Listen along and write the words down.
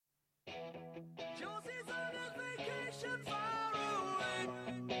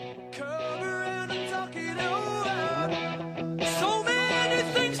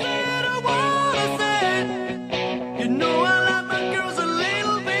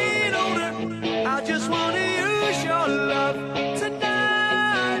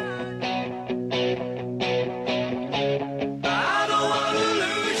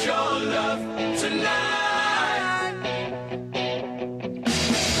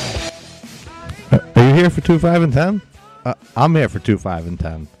Are you here for 2, 5, and 10? I'm here for 2, 5, and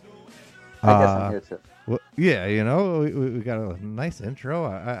 10. I guess I'm here too. Well, yeah, we got a nice intro.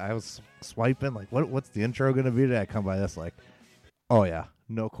 I was swiping, like, what's the intro going to be today? I come by this like, oh, yeah,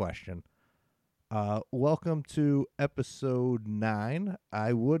 no question. Welcome to episode 9.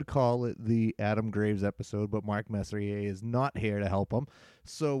 I would call it the Adam Graves episode, but Mark Messier is not here to help him.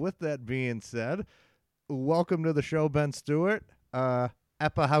 So with that being said, welcome to the show, Ben Stewart.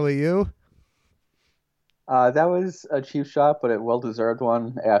 Eppa, how are you? That was a cheap shot, but a well-deserved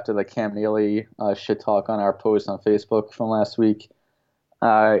one after the Cam Neely shit talk on our post on Facebook from last week.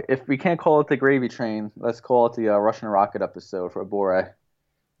 If we can't call it the gravy train, let's call it the Russian rocket episode for Bore.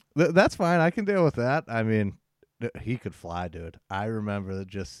 That's fine. I can deal with that. I mean, he could fly, dude. I remember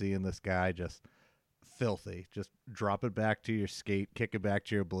just seeing this guy just filthy. Just drop it back to your skate, kick it back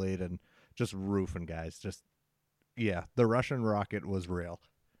to your blade, and just roofing guys. Just, yeah, the Russian rocket was real.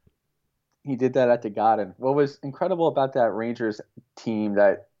 He did that at the Garden. What was incredible about that Rangers team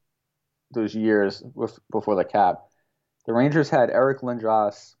that those years before the cap, the Rangers had Eric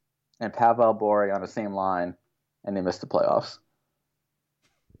Lindros and Pavel Bure on the same line, and they missed the playoffs.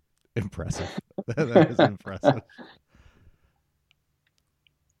 Impressive. That is impressive.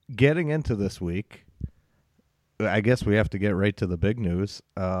 Getting into this week, I guess we have to get right to the big news.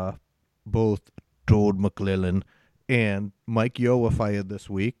 Both Todd McClellan and Mike Yeo were fired this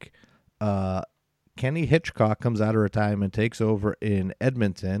week. Kenny Hitchcock comes out of retirement, takes over in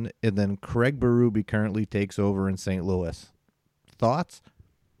Edmonton, and then Craig Berube currently takes over in St. Louis. Thoughts?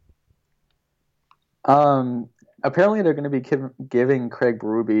 Apparently they're going to be giving Craig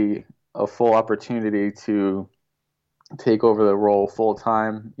Berube a full opportunity to take over the role full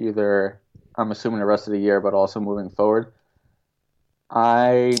time, either, I'm assuming, the rest of the year, but also moving forward.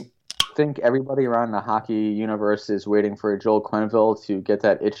 I think everybody around the hockey universe is waiting for Joel Quenneville to get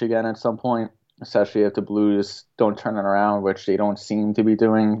that itch again at some point, especially if the Blues don't turn it around, which they don't seem to be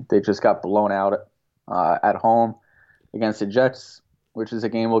doing. They just got blown out at home against the Jets, which is a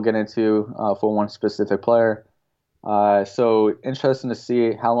game we'll get into for one specific player. So interesting to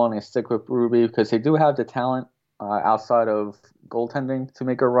see how long they stick with Berube, because they do have the talent outside of goaltending to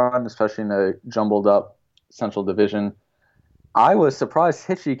make a run, especially in the jumbled up Central Division. I was surprised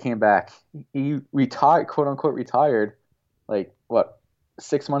Hitchy came back. He retired, quote unquote, retired,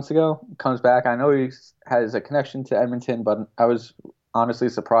 6 months ago. Comes back. I know he has a connection to Edmonton, but I was honestly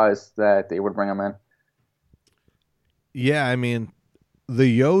surprised that they would bring him in. Yeah, I mean, the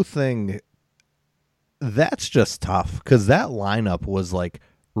Yo thing, that's just tough because that lineup was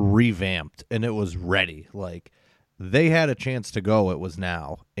revamped and it was ready. They had a chance to go. It was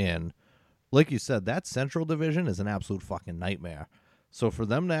now. And like you said, that Central Division is an absolute fucking nightmare. So for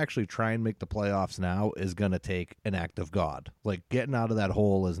them to actually try and make the playoffs now is going to take an act of God. Getting out of that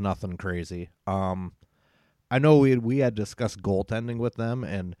hole is nothing crazy. I know we had discussed goaltending with them,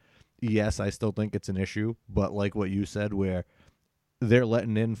 and yes, I still think it's an issue, but like what you said, where they're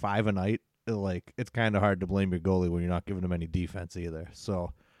letting in 5 a night, it's kind of hard to blame your goalie when you're not giving him any defense either.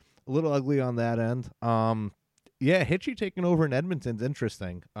 So a little ugly on that end. Yeah, Hitchy taking over in Edmonton's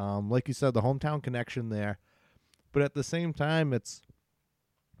interesting. Like you said, the hometown connection there. But at the same time, it's,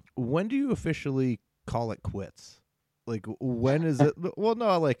 when do you officially call it quits? When is it? Well,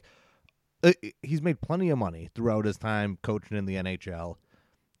 no, he's made plenty of money throughout his time coaching in the NHL.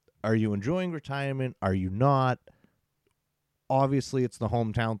 Are you enjoying retirement? Are you not? Obviously, it's the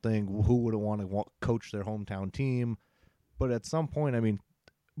hometown thing. Who wouldn't want to coach their hometown team? But at some point, I mean,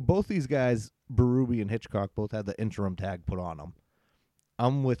 both these guys, Berube and Hitchcock, both had the interim tag put on them.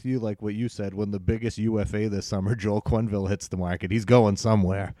 I'm with you, like what you said, when the biggest UFA this summer, Joel Quenneville, hits the market, he's going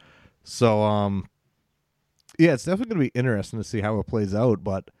somewhere. So, yeah, it's definitely going to be interesting to see how it plays out,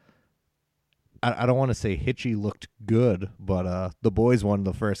 but I don't want to say Hitchy looked good, but the boys won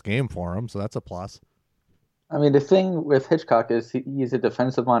the first game for him, so that's a plus. I mean, the thing with Hitchcock is he's a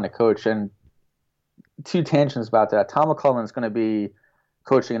defensive-minded coach, and two tangents about that. Tom McClellan is going to be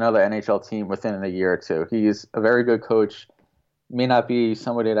coaching another NHL team within a year or two. He's a very good coach. May not be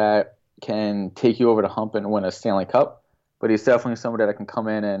somebody that can take you over the hump and win a Stanley Cup, but he's definitely somebody that can come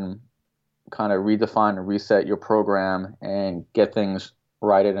in and kind of redefine and reset your program and get things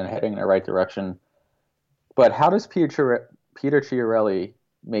righted and heading in the right direction. But how does Peter Chiarelli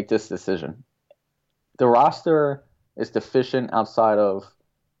make this decision? The roster is deficient outside of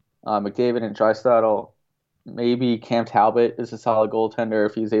McDavid and Draisaitl. Maybe Cam Talbot is a solid goaltender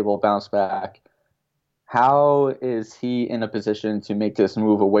if he's able to bounce back. How is he in a position to make this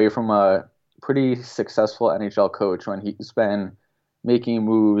move away from a pretty successful NHL coach when he's been making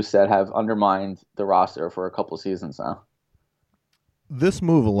moves that have undermined the roster for a couple seasons now? This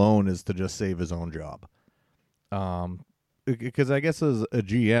move alone is to just save his own job. Because I guess as a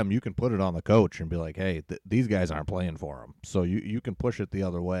GM, you can put it on the coach and be like, hey, these guys aren't playing for him. So you can push it the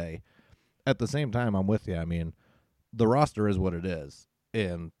other way. At the same time, I'm with you. I mean, the roster is what it is.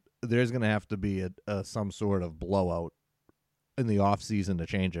 And there's going to have to be some sort of blowout in the offseason to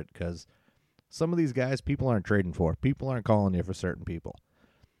change it because some of these guys people aren't trading for. People aren't calling you for certain people.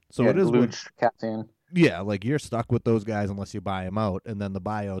 So Yeah, it is Luch, Captain. yeah, like you're stuck with those guys unless you buy them out, and then the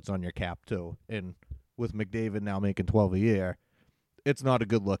buyout's on your cap too. And with McDavid now making 12 a year, it's not a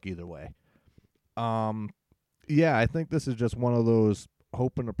good look either way. Yeah, I think this is just one of those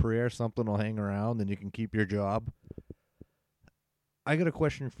hope and a prayer something will hang around and you can keep your job. I got a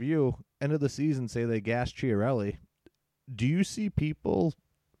question for you. End of the season, say they gas Chiarelli. Do you see people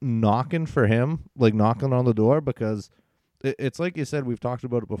knocking for him, like knocking on the door? Because it's like you said, we've talked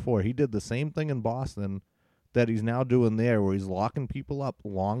about it before. He did the same thing in Boston that he's now doing there, where he's locking people up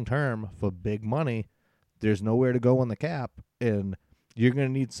long term for big money. There's nowhere to go in the cap, and you're going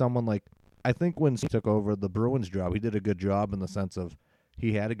to need someone like. I think when he took over the Bruins job, he did a good job in the sense of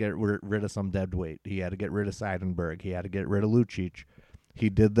he had to get rid of some dead weight. He had to get rid of Seidenberg. He had to get rid of Lucic. He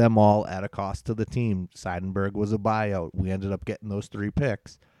did them all at a cost to the team. Seidenberg was a buyout. We ended up getting those 3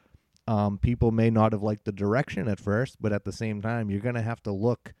 picks. People may not have liked the direction at first, but at the same time, you're going to have to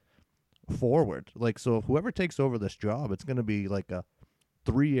look forward. Like, so if whoever takes over this job, it's going to be like a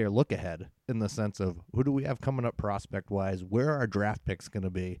 3-year look ahead in the sense of who do we have coming up prospect wise? Where are our draft picks going to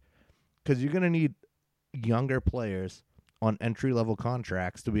be? Because you're going to need younger players on entry level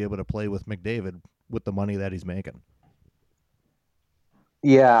contracts to be able to play with McDavid with the money that he's making.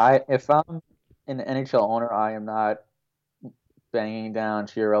 Yeah, if I'm an NHL owner, I am not banging down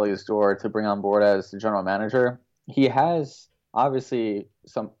Chiarelli's door to bring on board as the general manager. He has obviously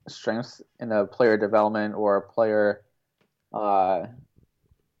some strengths in the player development or player uh,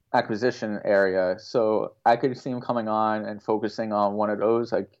 acquisition area. So I could see him coming on and focusing on one of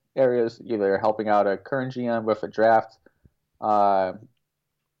those like areas, either helping out a current GM with a draft, uh,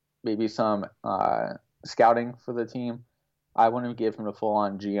 maybe some scouting for the team. I wouldn't give him a full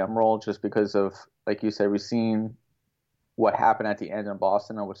on GM role just because of, like you said, we've seen what happened at the end in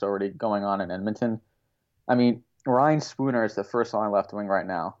Boston and what's already going on in Edmonton. I mean, Ryan Spooner is the first line left wing right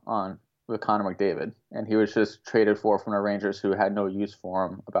now on with Connor McDavid, and he was just traded for from the Rangers, who had no use for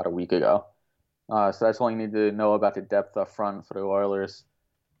him about a week ago. So that's all you need to know about the depth up front for the Oilers.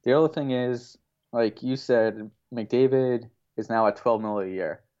 The other thing is, like you said, McDavid is now at 12 mil a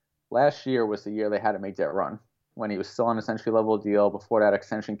year. Last year was the year they had to make that run when he was still on a century level deal before that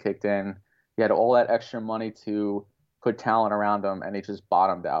extension kicked in. He had all that extra money to put talent around him, and he just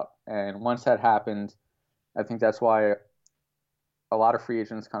bottomed out. And once that happened, I think that's why a lot of free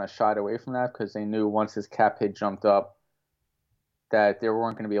agents kind of shied away from that because they knew once his cap hit jumped up that they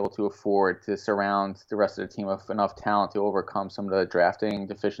weren't going to be able to afford to surround the rest of the team with enough talent to overcome some of the drafting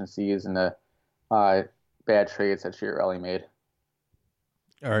deficiencies and the bad trades that Chiarelli made.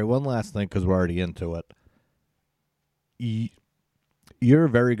 All right, one last thing because we're already into it. You're a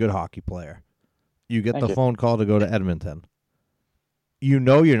very good hockey player. You get Thank the you. phone call to go to Edmonton. You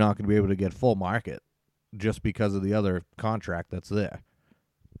know you're not going to be able to get full market just because of the other contract that's there.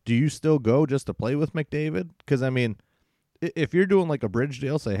 Do you still go just to play with McDavid? Because, I mean, if you're doing like a bridge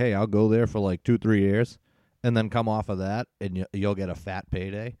deal, say, hey, I'll go there for like 2-3 years and then come off of that and you'll get a fat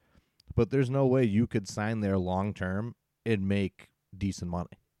payday. But there's no way you could sign there long term and make decent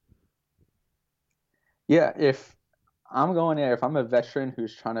money. Yeah, if I'm going there, if I'm a veteran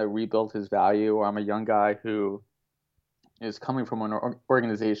who's trying to rebuild his value, or I'm a young guy who is coming from an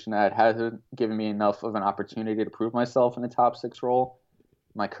organization that hasn't given me enough of an opportunity to prove myself in the top 6 role,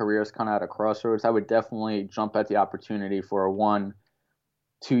 my career is kind of at a crossroads. I would definitely jump at the opportunity for a 1-2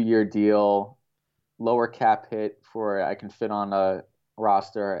 year deal, lower cap hit for I can fit on a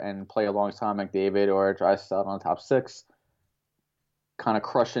roster and play alongside McDavid or Draisaitl on the top 6, kind of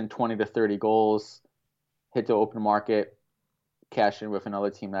crushing 20 to 30 goals, hit the open market, cash in with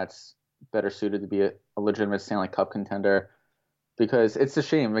another team that's better suited to be a legitimate Stanley Cup contender. Because it's a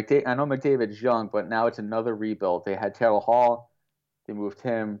shame. I know McDavid's young, but now it's another rebuild. They had Taylor Hall, they moved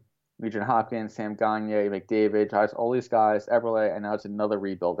him, Nugent Hopkins, Sam Gagner, McDavid, all these guys, Eberle, and now it's another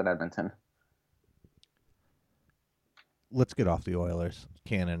rebuild in Edmonton. let's get off the Oilers.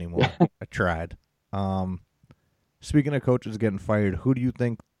 Can't anymore. I tried. Speaking of coaches getting fired, who do you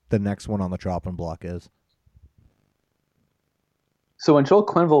think the next one on the chopping block is? So when Joel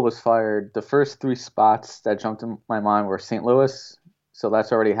Quenneville was fired, the first three spots that jumped in my mind were St. Louis. So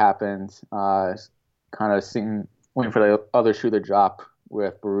that's already happened. Kind of waiting for the other shoe to drop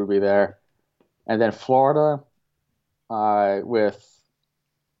with Berube there. And then Florida with,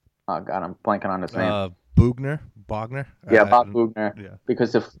 oh God, I'm blanking on his name. Bogner? Yeah, Bob Bugner. Yeah.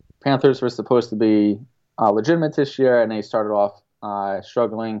 Because the Panthers were supposed to be legitimate this year, and they started off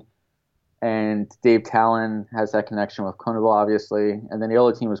struggling. And Dave Talon has that connection with Quenneville, obviously. And then the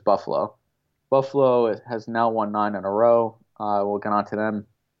other team was Buffalo. Buffalo has now won 9 in a row. We'll get on to them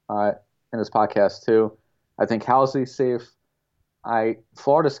in this podcast, too. I think Housley's safe.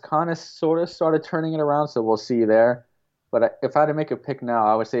 Florida's kind of sort of started turning it around, so we'll see there. But if I had to make a pick now,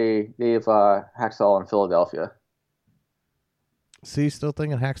 I would say Dave Haxtell in Philadelphia. See, still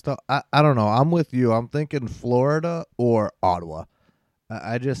thinking Haxtell? I don't know. I'm with you. I'm thinking Florida or Ottawa.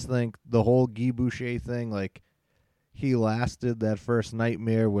 I just think the whole Guy Boucher thing, like, he lasted that first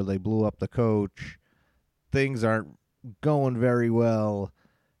nightmare where they blew up the coach. Things aren't going very well.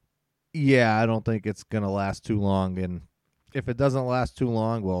 Yeah, I don't think it's going to last too long. And if it doesn't last too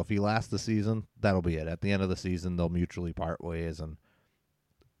long, well, if he lasts the season, that'll be it. At the end of the season, they'll mutually part ways, and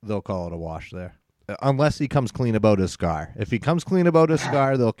they'll call it a wash there. Unless he comes clean about his scar. If he comes clean about his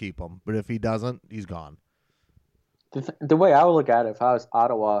scar, they'll keep him. But if he doesn't, he's gone. The way I would look at it, if I was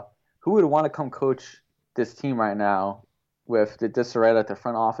Ottawa, who would want to come coach this team right now with the disarray that the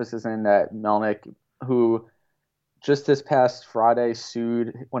front office is in, that Melnick, who just this past Friday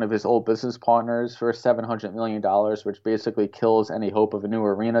sued one of his old business partners for $700 million, which basically kills any hope of a new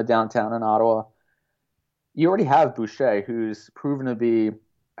arena downtown in Ottawa. You already have Boucher, who's proven to be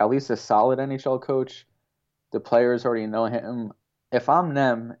at least a solid NHL coach. The players already know him. If I'm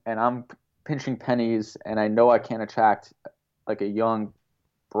them and I'm pinching pennies and I know I can't attract like a young,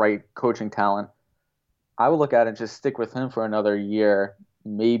 bright coaching talent, I would look at it and just stick with him for another year,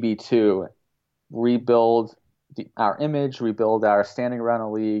 maybe 2, rebuild our image, rebuild our standing around the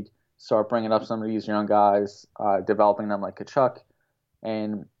league, start bringing up some of these young guys, developing them like Kachuk.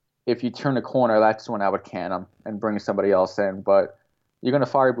 And if you turn the corner, that's when I would can him and bring somebody else in. But you're going to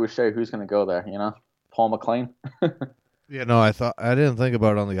fire Boucher, who's going to go there, Paul McLean? Yeah, no, I didn't think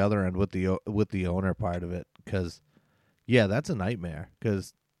about it on the other end with the owner part of it, because, yeah, that's a nightmare,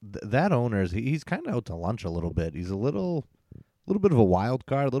 because that owner, he's kind of out to lunch a little bit. He's a little bit of a wild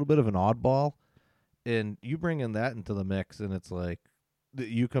card, a little bit of an oddball, and you bring in that into the mix, and it's like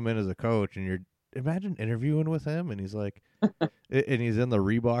you come in as a coach, and imagine interviewing with him, and he's like, and he's in the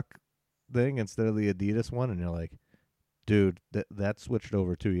Reebok thing instead of the Adidas one, and you're like, dude, that switched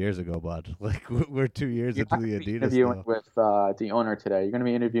over 2 years ago, bud. Like, we're 2 years into the Adidas interviewing now. With the owner today. You're going to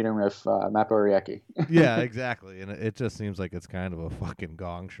be interviewing with Matt Boriecki. Yeah, exactly. And it just seems like it's kind of a fucking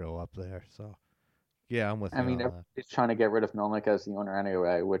gong show up there. So, yeah, I'm with you. I mean, everybody's trying to get rid of Melnick as the owner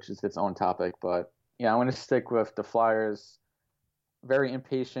anyway, which is its own topic. But, yeah, I want to stick with the Flyers. Very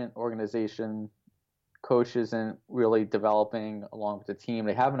impatient organization. Coach isn't really developing along with the team.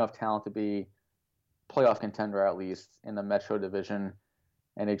 They have enough talent to be playoff contender, at least in the Metro division,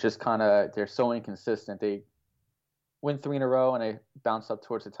 and they're so inconsistent. They win 3 in a row and they bounce up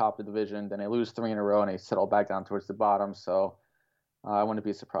towards the top of the division, then they lose 3 in a row and they settle back down towards the bottom. So I wouldn't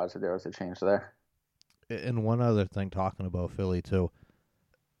be surprised if there was a change there. And one other thing, talking about Philly too,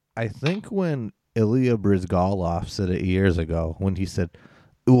 I think when Ilya Bryzgalov said it years ago, when he said,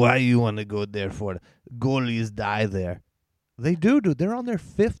 "Why you want to go there for? Goalies die there." They do, dude. They're on their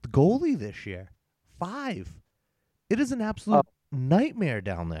 5th goalie this year. 5. It is an absolute nightmare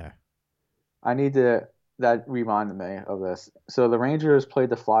down there. That reminded me of this. So the Rangers played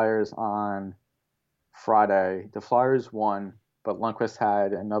the Flyers on Friday. The Flyers won, but Lundqvist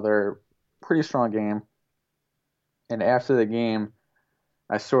had another pretty strong game. And after the game,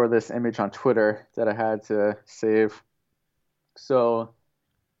 I saw this image on Twitter that I had to save. So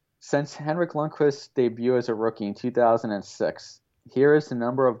since Henrik Lundqvist's debut as a rookie in 2006, here is the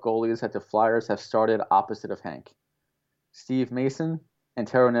number of goalies that the Flyers have started opposite of Hank: Steve Mason,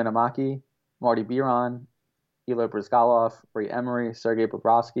 Antero Niittymaki, Marty Biron, Ilya Bryzgalov, Ray Emery, Sergei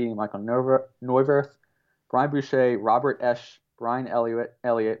Bobrovsky, Michael Neuwirth, Brian Boucher, Robert Esch, Brian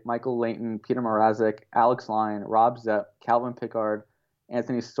Elliott, Michael Layton, Peter Mrazek, Alex Lyon, Rob Zepp, Calvin Pickard,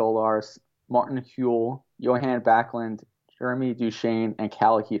 Anthony Stolarz, Martin Huell, Johan Backlund, Jeremy Duchesne, and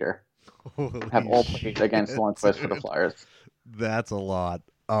Cal Heater have all played against Lundqvist for the Flyers. That's a lot.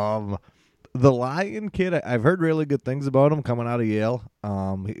 The Lion kid, I've heard really good things about him coming out of Yale.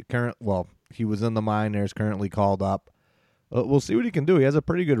 He was in the minors, currently called up. We'll see what he can do. He has a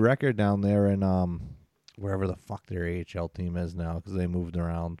pretty good record down there in wherever the fuck their AHL team is now because they moved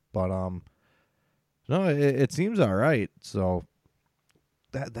around. But no, it seems all right. So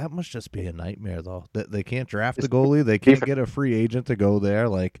that must just be a nightmare though. That they can't draft a goalie, they can't get a free agent to go there.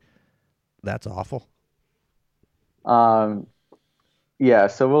 Like that's awful. Yeah,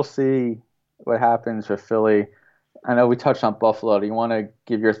 so we'll see what happens with Philly. I know we touched on Buffalo. Do you want to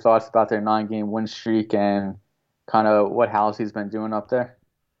give your thoughts about their 9-game win streak and kind of what Halsey's been doing up there?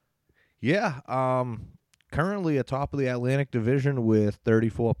 Yeah. Currently atop of the Atlantic Division with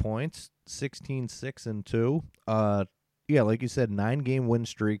 34 points, 16-6-2. Yeah, like you said, 9-game win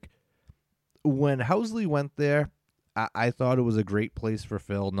streak. When Housley went there, I thought it was a great place for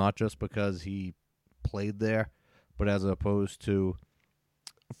Phil, not just because he played there, but as opposed to,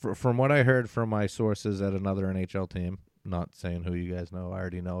 from what I heard from my sources at another NHL team, not saying who you guys know, I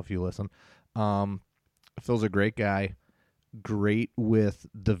already know if you listen, Phil's a great guy, great with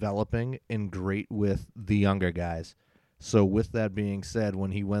developing, and great with the younger guys. So with that being said,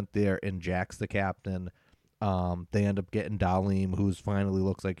 when he went there and Jack's the captain, they end up getting Dahlem, who's finally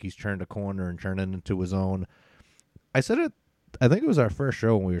looks like he's turned a corner and turned it into his own. I said it, I think it was our first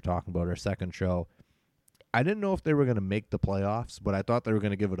show when we were talking about our second show. I didn't know if they were going to make the playoffs, but I thought they were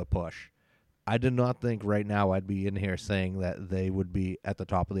going to give it a push. I did not think right now I'd be in here saying that they would be at the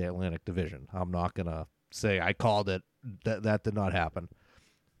top of the Atlantic Division. I'm not going to say I called it. That did not happen.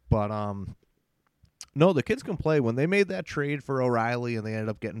 But no, the kids can play. When they made that trade for O'Reilly and they ended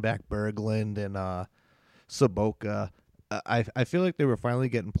up getting back Berglund and Sobotka, I feel like they were finally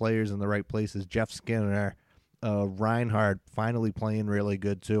getting players in the right places. Jeff Skinner, Reinhardt finally playing really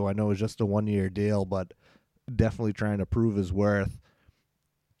good too. I know it was just a 1-year deal, but definitely trying to prove his worth.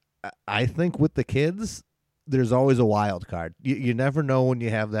 I think with the kids, there's always a wild card. You never know when you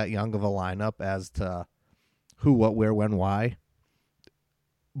have that young of a lineup as to who, what, where, when, why.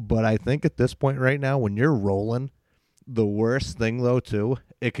 But I think at this point right now, when you're rolling, the worst thing though too,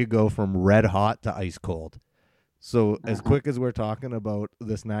 it could go from red hot to ice cold. So as quick as we're talking about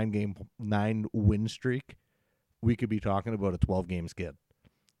this 9 win streak, we could be talking about a 12-game skid.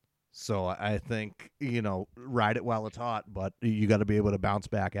 So I think, ride it while it's hot, but you got to be able to bounce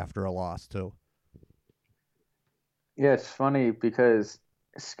back after a loss too. Yeah, it's funny because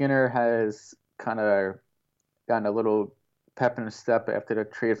Skinner has kind of gotten a little pep in his step after the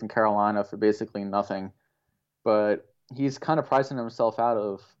trade from Carolina for basically nothing. But he's kind of pricing himself out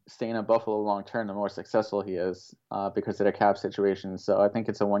of staying in Buffalo long term the more successful he is because of the cap situation. So I think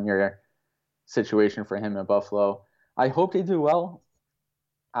it's a 1-year situation for him in Buffalo. I hope they do well.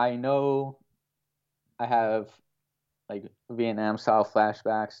 I know I have like Vietnam style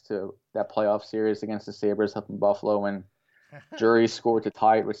flashbacks to that playoff series against the Sabres up in Buffalo when Drury scored to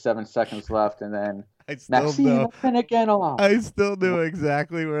tie it with 7 seconds left, and then Maxime Afinogenov. I still knew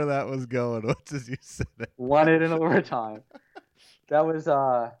exactly where that was going once as you said it. Won it in overtime. That was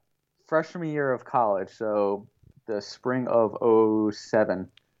freshman year of college, so the spring of 07.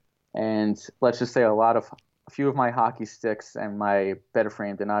 And let's just say a few of my hockey sticks and my bed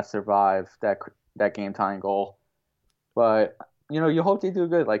frame did not survive that game tying goal. But you hope they do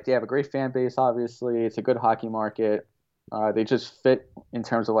good. Like they have a great fan base. Obviously, it's a good hockey market. They just fit in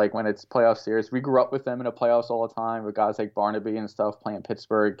terms of like when it's playoff series. We grew up with them in the playoffs all the time with guys like Barnaby and stuff playing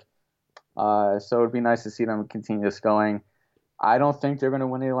Pittsburgh. So it'd be nice to see them continue this going. I don't think they're going to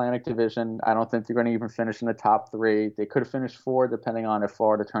win the Atlantic Division. I don't think they're going to even finish in the top 3. They could have finished 4 depending on if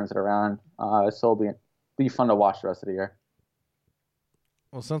Florida turns it around. So it'll be fun to watch the rest of the year.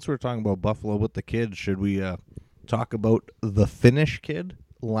 Well, since we're talking about Buffalo with the kids, should we talk about the Finnish kid?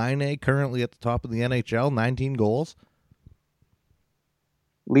 Laine currently at the top of the NHL, 19 goals.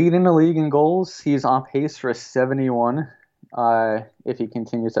 Leading the league in goals, he's on pace for 71 if he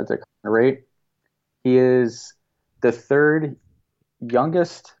continues at the current rate. He is the 3rd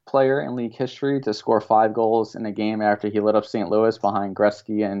youngest player in league history to score 5 goals in a game after he lit up St. Louis behind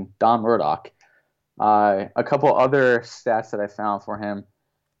Gretzky and Don Murdoch. A couple other stats that I found for him.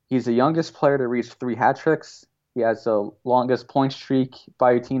 He's the youngest player to reach 3 hat tricks. He has the longest point streak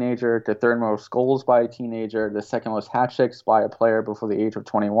by a teenager, the 3rd most goals by a teenager, the 2nd most hat tricks by a player before the age of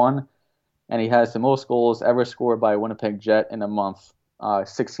 21. And he has the most goals ever scored by a Winnipeg Jet in a month,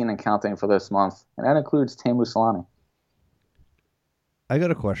 16 and counting for this month. And that includes Teemu Selanne. I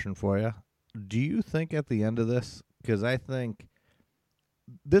got a question for you. Do you think at the end of this, because I think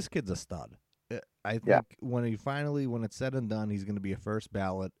this kid's a stud. I think when it's said and done, he's going to be a first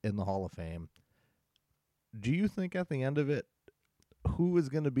ballot in the Hall of Fame. Do you think at the end of it, who is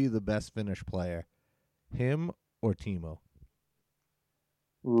going to be the best Finnish player, him or Timo?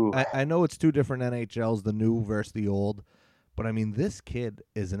 I know it's 2 different NHLs, the new versus the old, But I mean, this kid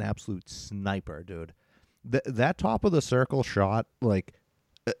is an absolute sniper, dude. That top of the circle shot, like,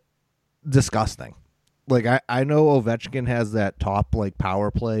 disgusting. Like, I know Ovechkin has that top, like,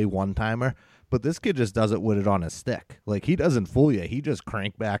 power play one timer, but this kid just does it with it on his stick. Like, he doesn't fool you. He just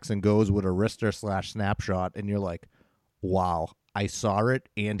crankbacks and goes with a wrister / snapshot, and you're like, wow, I saw it,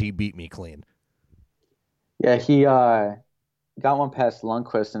 and he beat me clean. Yeah, he got one past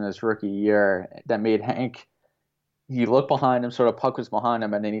Lundqvist in his rookie year that made Hank. He looked behind him, sort of puck was behind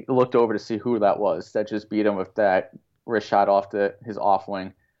him, and then he looked over to see who that was that just beat him with that wrist shot off his off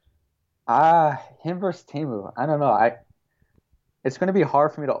wing. Him versus Timu. I don't know. It's going to be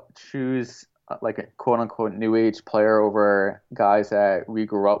hard for me to choose like a quote unquote new age player over guys that we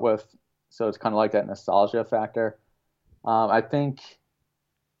grew up with. So it's kind of like that nostalgia factor. I think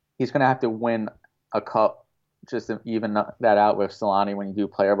he's going to have to win a cup just to even that out with Solani when you do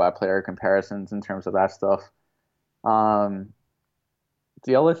player by player comparisons in terms of that stuff. Um,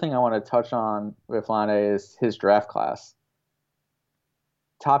 the other thing I want to touch on with Lane is his draft class.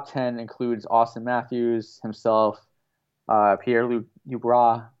 Top 10 includes Austin Matthews himself, Pierre-Luc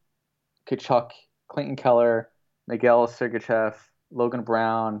Dubois, Kachuk, Clayton Keller, Miguel Sergachev, Logan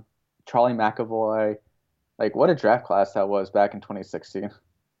Brown, Charlie McAvoy. Like, what a draft class that was back in 2016.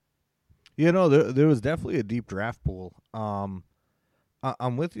 You know, there was definitely a deep draft pool.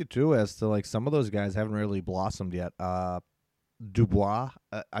 I'm with you too as to like some of those guys haven't really blossomed yet. Dubois,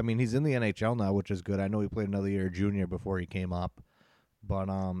 I mean, he's in the NHL now, which is good. I know he played another year junior before he came up, but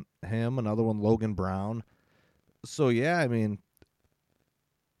him, another one, Logan Brown. So yeah, I mean,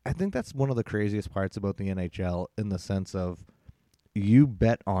 I think that's one of the craziest parts about the NHL in the sense of you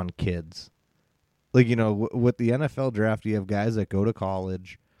bet on kids. Like, you know, with the NFL draft, you have guys that go to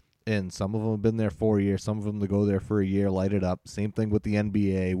college, and some of them have been there 4 years, some of them to go there for a year, light it up. Same thing with the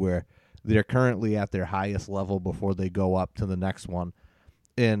NBA, where they're currently at their highest level before they go up to the next one.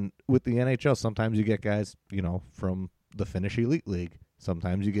 And with the NHL, sometimes you get guys, you know, from the Finnish Elite League.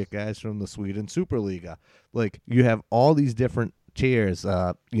 Sometimes you get guys from the Sweden Superliga. Like, you have all these different tiers,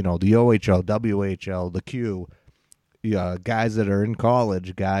 you know, the OHL, WHL, the Q, guys that are in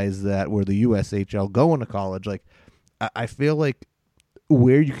college, guys that were the USHL going to college. Like, I feel like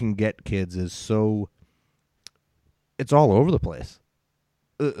where you can get kids is so, it's all over the place.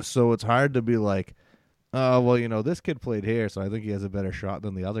 So it's hard to be like, oh, well, you know, this kid played here, so I think he has a better shot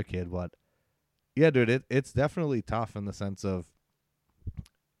than the other kid. But yeah, dude, it's definitely tough in the sense of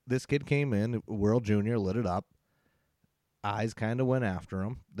this kid came in, World Junior, lit it up. Eyes kind of went after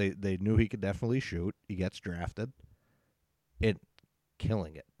him. They knew he could definitely shoot. He gets drafted.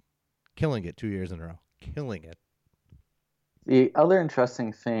 Killing it 2 years in a row, killing it. The other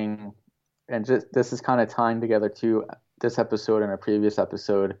interesting thing, and just this is kind of tying together to this episode and a previous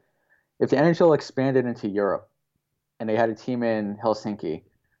episode, if the NHL expanded into Europe and they had a team in Helsinki,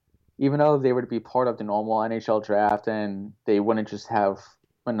 even though they were to be part of the normal NHL draft and they wouldn't just have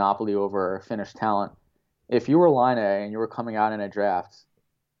monopoly over Finnish talent, if you were Line A and you were coming out in a draft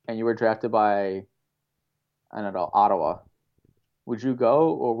and you were drafted by, I don't know, Ottawa, would you go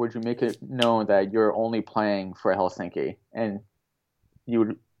or would you make it known that you're only playing for Helsinki? And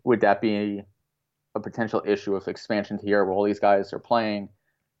would that be a potential issue of expansion to Europe where all these guys are playing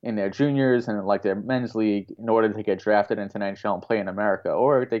in their juniors and like their men's league in order to get drafted into an NHL and play in America,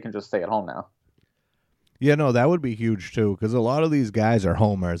 or they can just stay at home now? Yeah, no, that would be huge too, because a lot of these guys are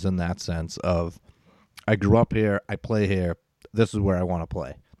homers in that sense of, I grew up here, I play here, this is where I want to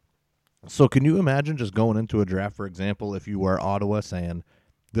play. So can you imagine just going into a draft, for example, if you were Ottawa saying,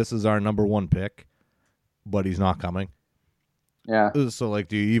 this is our number one pick, but he's not coming? Yeah. So, like,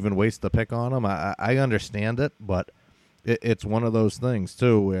 do you even waste the pick on him? I understand it, but it's one of those things,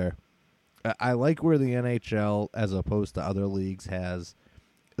 too, where I like where the NHL, as opposed to other leagues, has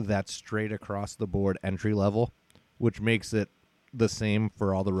that straight across the board entry level, which makes it the same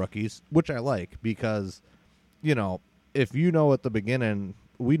for all the rookies, which I like because, you know, if you know at the beginning,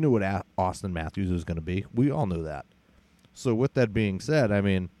 we knew what Austin Matthews was going to be. We all knew that. So with that being said, I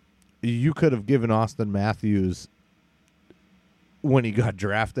mean, you could have given Austin Matthews, when he got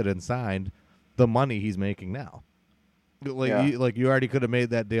drafted and signed, the money he's making now. Like, Yeah. you already could have made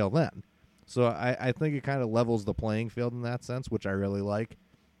that deal then. So I think it kind of levels the playing field in that sense, which I really like.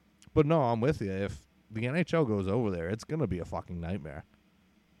 But no, I'm with you. If the NHL goes over there, it's going to be a fucking nightmare.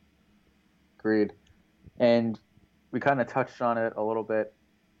 Agreed. And we kind of touched on it a little bit.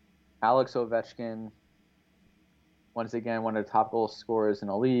 Alex Ovechkin, once again, one of the top goal scorers in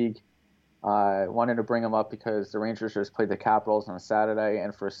the league. Wanted to bring him up because the Rangers just played the Capitals on Saturday,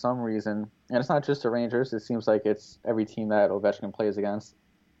 and for some reason, and it's not just the Rangers, it seems like it's every team that Ovechkin plays against.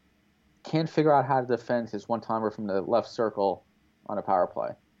 can't figure out how to defend his one-timer from the left circle on a power play.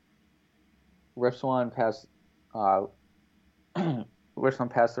 Rips one past, uh, rips one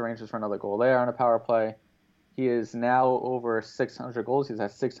past the Rangers for another goal there on a power play. He is now over 600 goals. He's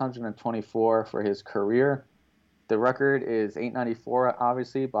at 624 for his career. The record is 894,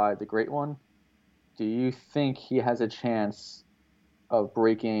 obviously, by the Great One. Do you think he has a chance of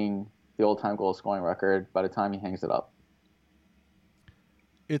breaking the all-time goal scoring record by the time he hangs it up?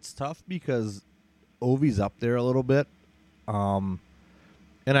 It's tough because Ovi's up there a little bit. And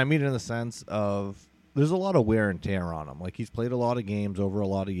I mean in the sense of there's a lot of wear and tear on him. Like, he's played a lot of games over a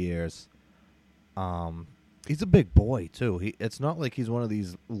lot of years. He's a big boy, too. It's not like he's one of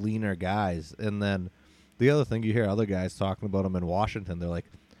these leaner guys. And then the other thing, you hear other guys talking about him in Washington, they're like,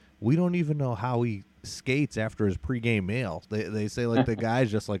 we don't even know how he skates after his pregame meal. They say, like, the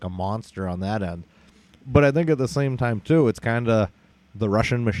guy's just like a monster on that end. But I think at the same time, too, it's kind of the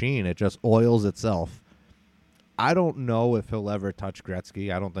Russian machine. It just oils itself. I don't know if he'll ever touch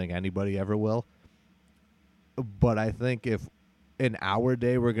Gretzky. I don't think anybody ever will. But I think if in our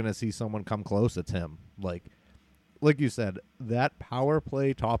day we're going to see someone come close, it's him. Like you said, that power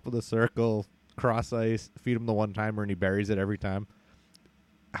play, top of the circle, cross ice, feed him the one-timer, and he buries it every time.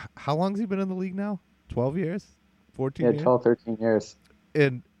 How long has he been in the league now? 12 years? 14 years? Yeah, 12, 13 years.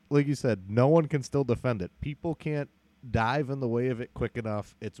 And like you said, no one can still defend it. People can't dive in the way of it quick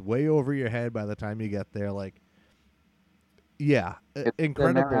enough. It's way over your head by the time you get there. Like, yeah, It's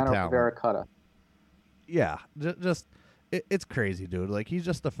incredible Mariano talent. Rivera-Cutta. Yeah, just it's crazy, dude. Like, he's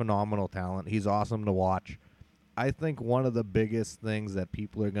just a phenomenal talent. He's awesome to watch. I think one of the biggest things that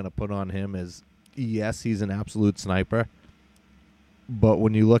people are going to put on him is, yes, he's an absolute sniper. But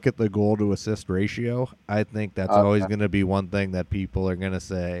when you look at the goal to assist ratio, I think that's always going to be one thing that people are going to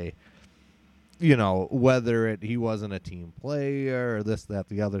say, you know, whether he wasn't a team player or this, that,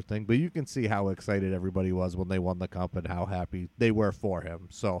 the other thing. But you can see how excited everybody was when they won the cup and how happy they were for him.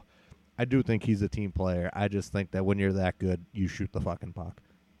 So I do think he's a team player. I just think that when you're that good, you shoot the fucking puck.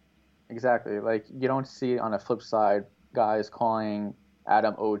 Exactly. Like, you don't see on the flip side guys calling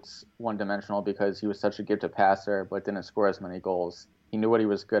Adam Oates one-dimensional because he was such a gifted passer but didn't score as many goals. He knew what he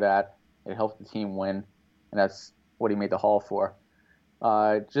was good at. It helped the team win, and that's what he made the Hall for.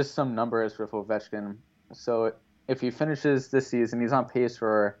 Just some numbers with Ovechkin. So if he finishes this season, he's on pace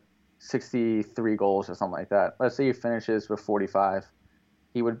for 63 goals or something like that. Let's say he finishes with 45.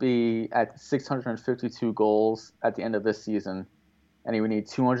 He would be at 652 goals at the end of this season, and he would need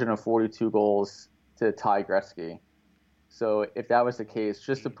 242 goals to tie Gretzky. So if that was the case,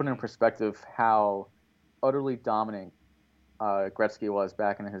 just to put in perspective how utterly dominant Gretzky was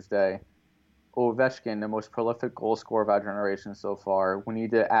back in his day, Ovechkin, the most prolific goal scorer of our generation so far, we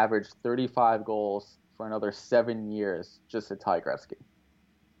need to average 35 goals for another 7 years just to tie Gretzky.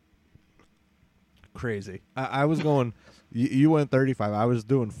 Crazy. I was going, you went 35. I was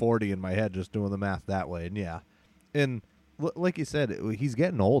doing 40 in my head, just doing the math that way. And yeah. And like you said, he's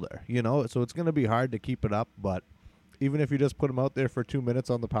getting older, you know, so it's going to be hard to keep it up. But even if you just put him out there for 2 minutes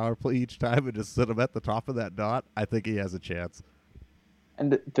on the power play each time and just sit him at the top of that dot, I think he has a chance.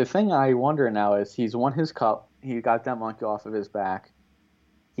 And the thing I wonder now is he's won his cup. He got that monkey off of his back.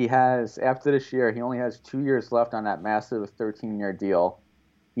 He has, after this year, he only has 2 years left on that massive 13-year deal.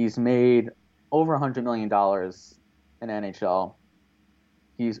 He's made over $100 million in NHL.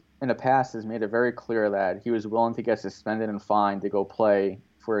 He's, in the past, has made it very clear that he was willing to get suspended and fined to go play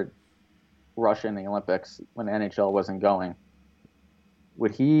for Russia in the Olympics when the NHL wasn't going.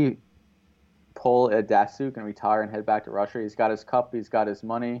 Would he pull a Datsuk and retire and head back to Russia? He's got his cup, he's got his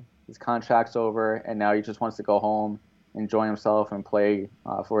money, his contract's over, and now he just wants to go home, enjoy himself, and play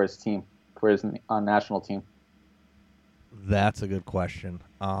for his team, for his national team. That's a good question.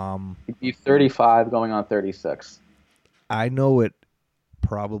 He'd be 35 going on 36. I know it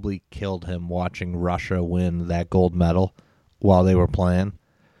probably killed him watching Russia win that gold medal while they were playing.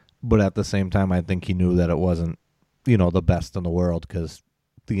 But at the same time, I think he knew that it wasn't, you know, the best in the world because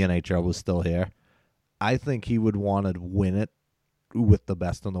the NHL was still here. I think he would want to win it with the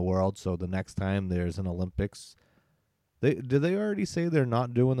best in the world. So the next time there's an Olympics, did they already say they're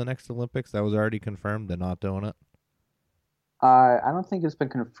not doing the next Olympics? That was already confirmed. They're not doing it. I don't think it's been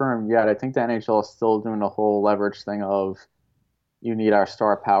confirmed yet. I think the NHL is still doing the whole leverage thing of you need our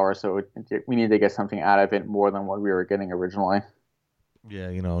star power, so we need to get something out of it more than what we were getting originally. Yeah,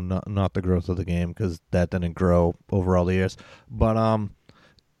 you know, not the growth of the game because that didn't grow over all the years. But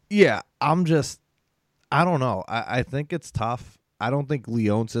yeah, I don't know. I think it's tough. I don't think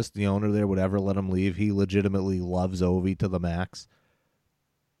Leonsis, the owner there, would ever let him leave. He legitimately loves Ovi to the max.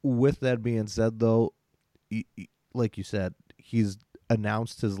 With that being said, though, like you said, he's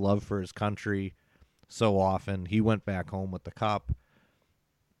announced his love for his country so often. He went back home with the cup.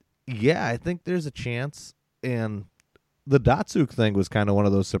 Yeah, I think there's a chance. And the Datsuk thing was kind of one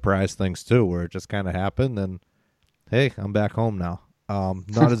of those surprise things too, where it just kind of happened. And hey, I'm back home now.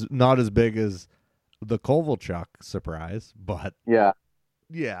 Not as big as the Kovalchuk surprise, but Yeah.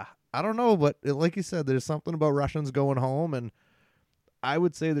 yeah, I don't know. But like you said, there's something about Russians going home, and I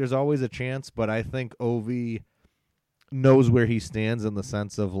would say there's always a chance. But I think Ovi knows where he stands in the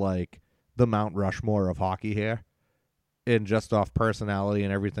sense of like the Mount Rushmore of hockey here, and just off personality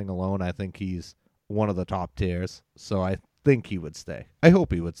and everything alone, I think he's one of the top tiers. So I think he would stay. I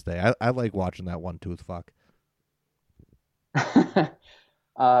hope he would stay. I like watching that one tooth fuck.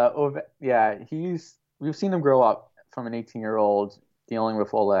 Yeah, we've seen him grow up from an 18-year-old dealing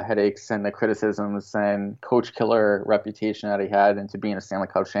with all the headaches and the criticisms and coach killer reputation that he had into being a Stanley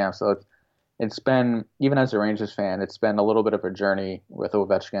Cup champ. So it's been, even as a Rangers fan, it's been a little bit of a journey with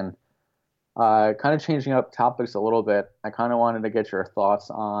Ovechkin. Kind of changing up topics a little bit. I kind of wanted to get your thoughts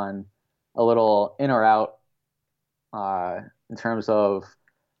on a little in or out in terms of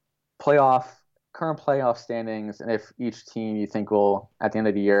current playoff standings, and if each team you think will, at the end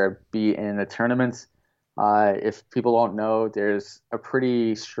of the year, be in a tournament. If people don't know, there's a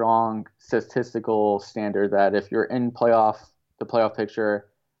pretty strong statistical standard that if you're in the playoff picture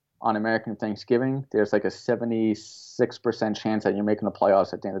on American Thanksgiving, there's like a 76% chance that you're making the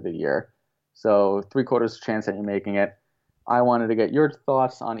playoffs at the end of the year. So 3/4 chance that you're making it. I wanted to get your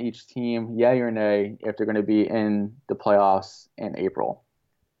thoughts on each team, yay or nay, if they're going to be in the playoffs in April.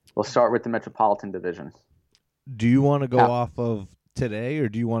 We'll start with the Metropolitan Division. Do you want to go off of today, or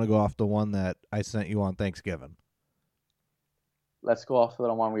do you want to go off the one that I sent you on Thanksgiving? Let's go off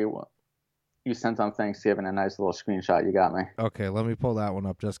the one you sent on Thanksgiving, a nice little screenshot you got me. Okay, let me pull that one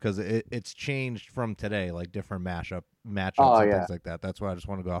up just because it's changed from today, like different matchups and things like that. That's why I just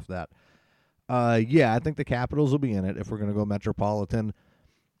want to go off that. Yeah, I think the Capitals will be in it if we're going to go Metropolitan.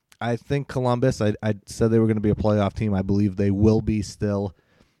 I think Columbus, I said they were going to be a playoff team. I believe they will be still.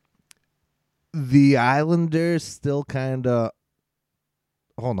 The Islanders still kind of...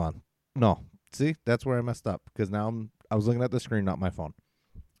 Hold on. No. See, that's where I messed up because now I was looking at the screen, not my phone.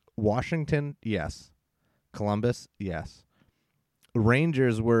 Washington, yes. Columbus, yes.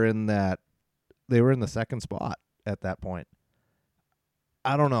 Rangers were in that... They were in the second spot at that point.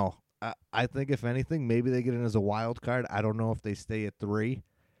 I don't know. I think if anything, maybe they get in as a wild card. I don't know if they stay at 3.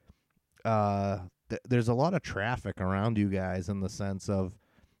 There's a lot of traffic around you guys in the sense of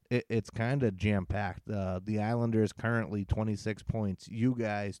it's kind of jam-packed. The Islanders currently 26 points. You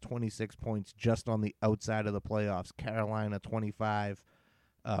guys 26 points just on the outside of the playoffs. Carolina 25.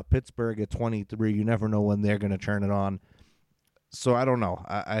 Pittsburgh at 23. You never know when they're going to turn it on. So I don't know.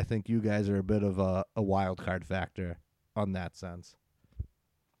 I think you guys are a bit of a wild card factor on that sense.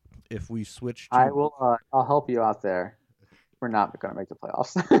 If we switch to... I'll help you out there. We're not going to make the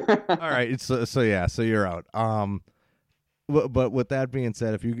playoffs. All right, so you're out. But with that being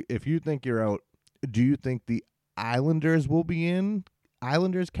said, if you think you're out, do you think the Islanders will be in?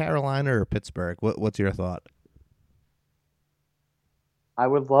 Islanders, Carolina, or Pittsburgh? What's your thought? I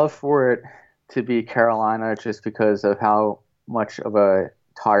would love for it to be Carolina just because of how much of a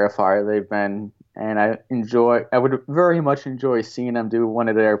tire fire they've been. And I would very much enjoy seeing them do one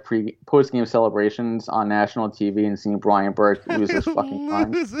of their post-game celebrations on national TV and seeing Brian Burke lose his fucking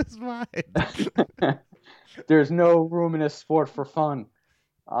mind. Lose his mind. There's no room in this sport for fun.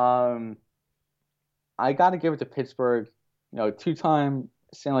 I got to give it to Pittsburgh. 2-time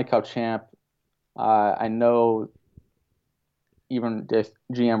Stanley Cup champ. I know even if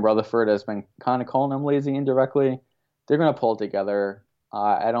GM Rutherford has been kind of calling them lazy indirectly, they're going to pull it together.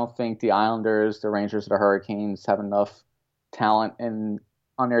 I don't think the Islanders, the Rangers, or the Hurricanes have enough talent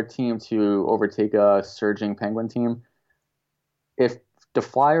on their team to overtake a surging Penguin team. If the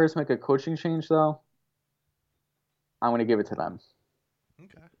Flyers make a coaching change, though, I'm going to give it to them.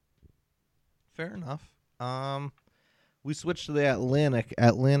 Okay. Fair enough. We switched to the Atlantic.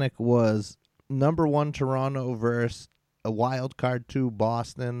 Atlantic was number 1 Toronto versus a wild card 2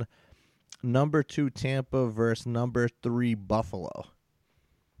 Boston, number 2 Tampa versus number 3 Buffalo.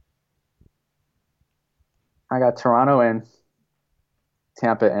 I got Toronto in,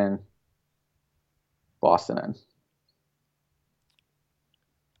 Tampa in, Boston in.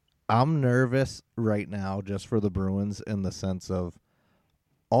 I'm nervous right now just for the Bruins in the sense of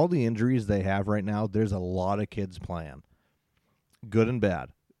all the injuries they have right now. There's a lot of kids playing, good and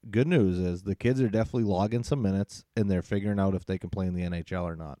bad. Good news is the kids are definitely logging some minutes, and they're figuring out if they can play in the NHL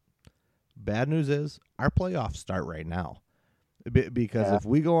or not. Bad news is our playoffs start right now. Because Yeah. if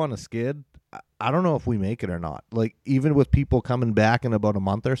we go on a skid, I don't know if we make it or not. Like, even with people coming back in about a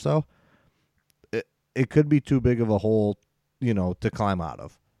month or so, it, it could be too big of a hole, to climb out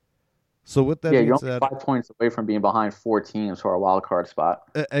of. So with that Yeah, being you're only said, 5 points away from being behind 4 teams for a wild card spot.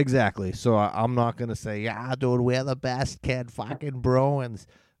 exactly. So I'm not gonna say, yeah, dude, we're the best, kid, fucking Bruins.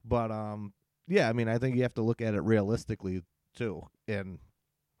 But yeah, I mean, I think you have to look at it realistically too. And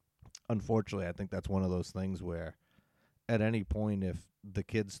unfortunately, I think that's one of those things where at any point, if the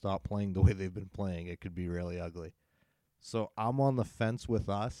kids stop playing the way they've been playing, it could be really ugly. So I'm on the fence with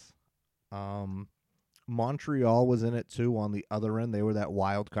us. Um, Montreal was in it too on the other end. They were that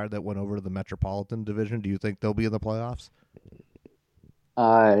wild card that went over to the Metropolitan Division. Do you think they'll be in the playoffs?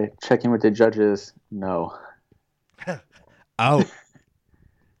 Checking with the judges, no. Out.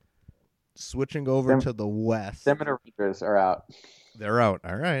 Switching over Them, to the West. them and the Rangers are out. They're out.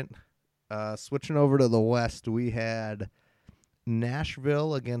 All right. Switching over to the West, we had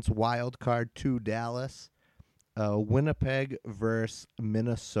Nashville against Wild Card 2 Dallas. Winnipeg versus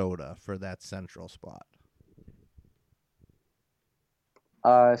Minnesota for that central spot.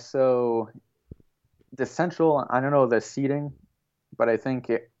 So the Central, I don't know the seeding, but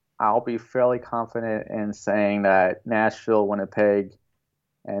I'll be fairly confident in saying that Nashville, Winnipeg,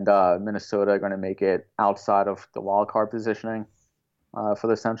 and Minnesota are going to make it outside of the wild card positioning for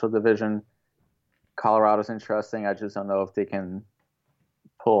the Central Division. Colorado's interesting. I just don't know if they can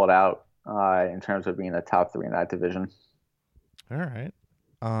pull it out in terms of being the top three in that division. All right.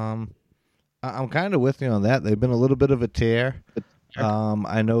 I'm kind of with you on that. They've been a little bit of a tear.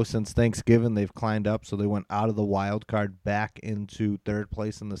 I know since Thanksgiving they've climbed up, so they went out of the wild card back into third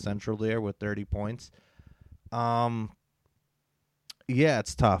place in the Central there with 30 points. Yeah,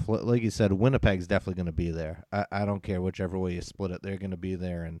 it's tough. Like you said, Winnipeg's definitely going to be there. I don't care whichever way you split it, they're going to be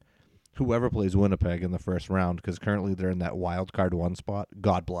there. And whoever plays Winnipeg in the first round, because currently they're in that wild card 1 spot,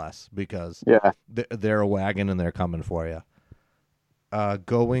 God bless, because Yeah. they're a wagon and they're coming for you.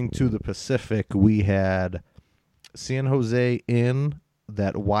 Going to the Pacific, we had San Jose in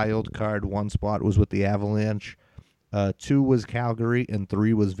that wild card 1 spot was with the Avalanche. 2 was Calgary and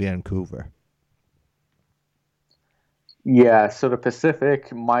 3 was Vancouver. Yeah, so the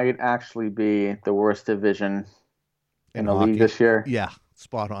Pacific might actually be the worst division in the league hockey. this year. Yeah,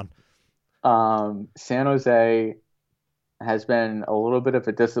 spot on. San Jose has been a little bit of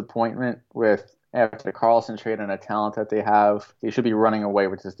a disappointment with after the Carlson trade and the talent that they have. They should be running away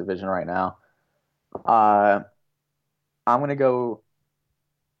with this division right now. I'm going to go,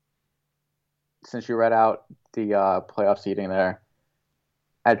 since you read out the playoff seeding there,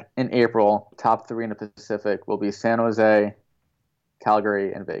 in April, top 3 in the Pacific will be San Jose,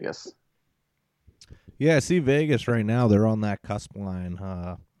 Calgary, and Vegas. Yeah, I see Vegas right now. They're on that cusp line.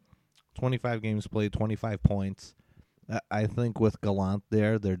 25 games played, 25 points. I think with Gallant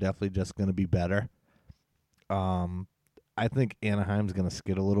there, they're definitely just going to be better. I think Anaheim's going to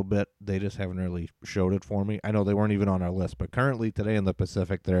skid a little bit. They just haven't really showed it for me. I know they weren't even on our list, but currently today in the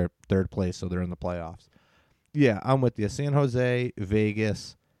Pacific, they're third place, so they're in the playoffs. Yeah, I'm with you. San Jose,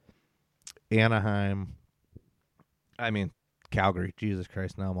 Vegas, Anaheim. I mean, Calgary. Jesus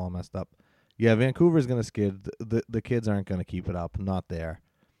Christ, now I'm all messed up. Yeah, Vancouver's going to skid. The kids aren't going to keep it up. Not there.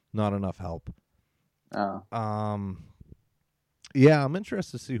 Not enough help. Oh. Yeah, I'm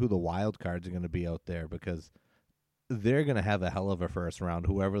interested to see who the wild cards are going to be out there because they're going to have a hell of a first round,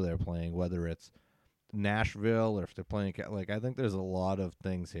 whoever they're playing, whether it's Nashville or if they're playing. I think there's a lot of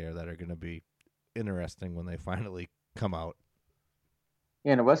things here that are going to be interesting when they finally come out.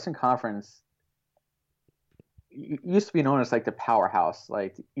 Yeah, in the Western Conference, used to be known as like the powerhouse.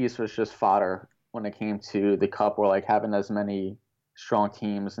 Like East was just fodder when it came to the Cup or like having as many strong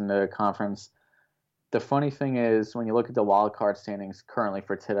teams in the conference. The funny thing is, when you look at the wild card standings currently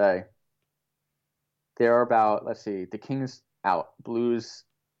for today, there are about, let's see, the Kings out, Blues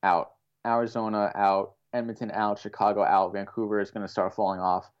out, Arizona out, Edmonton out, Chicago out, Vancouver is going to start falling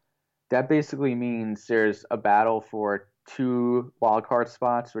off. That basically means there's a battle for 2 wild card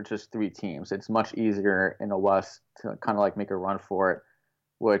spots with just 3 teams. It's much easier in the West to kind of like make a run for it,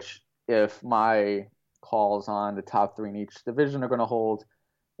 which if my calls on the top 3 in each division are going to hold,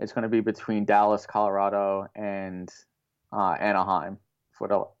 it's going to be between Dallas, Colorado, and Anaheim for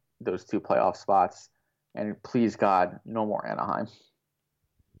those 2 playoff spots. And please, God, no more Anaheim.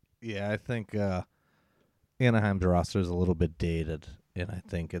 Yeah, I think Anaheim's roster is a little bit dated, and I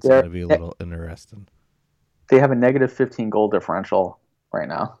think it's going to be a little interesting. They have a negative 15 goal differential right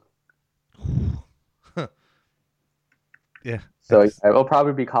now. Yeah. So it'll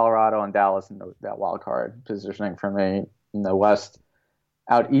probably be Colorado and Dallas in that wild card positioning for me in the West.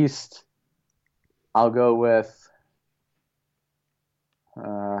 Out East, I'll go with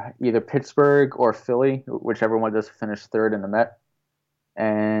either Pittsburgh or Philly, whichever one does finish third in the Met.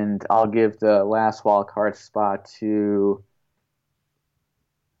 And I'll give the last wild card spot to.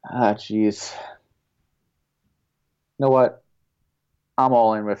 Ah, jeez. You know what? I'm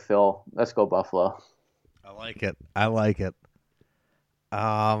all in with Phil. Let's go Buffalo. I like it. I like it.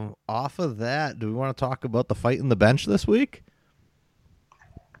 Off of that, do we want to talk about the fight in the bench this week?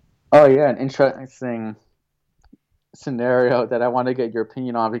 Oh yeah, an interesting scenario that I want to get your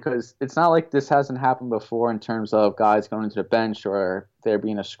opinion on because it's not like this hasn't happened before in terms of guys going to the bench or there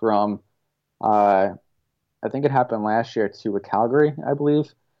being a scrum. Uh, I think it happened last year too with Calgary, I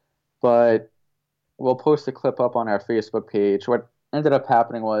believe. But we'll post a clip up on our Facebook page. What ended up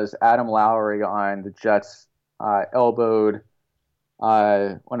happening was Adam Lowry on the Jets elbowed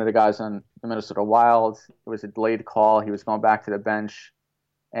one of the guys on the Minnesota Wild. It was a delayed call. He was going back to the bench,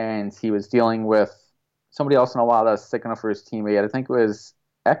 and he was dealing with somebody else in the Wild that was sticking up for his teammate. I think it was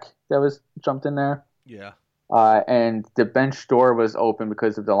Eck that was jumped in there. Yeah. And the bench door was open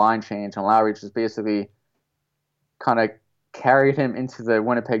because of the line change, and Lowry just basically kind of carried him into the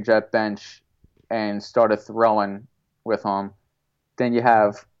Winnipeg Jet bench and started throwing with him. Then you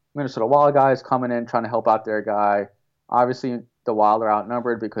have Minnesota Wild guys coming in trying to help out their guy. Obviously, the Wild are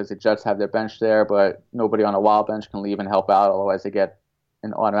outnumbered because the Jets have their bench there, but nobody on a Wild bench can leave and help out, otherwise they get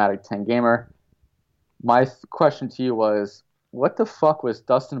an automatic 10-gamer. My question to you was, what the fuck was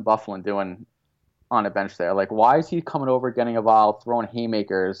Dustin Byfuglien doing on a bench there? Like, why is he coming over, getting involved, throwing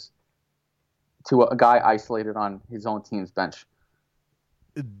haymakers to a guy isolated on his own team's bench?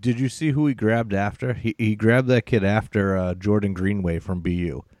 Did you see who he grabbed after? He grabbed that kid after Jordan Greenway from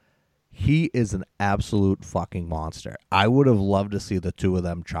BU. He is an absolute fucking monster. I would have loved to see the two of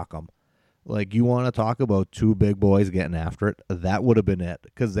them chuck him. Like, you want to talk about two big boys getting after it? That would have been it.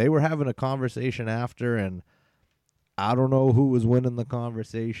 Because they were having a conversation after, and I don't know who was winning the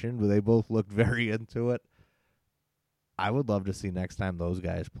conversation, but they both looked very into it. I would love to see next time those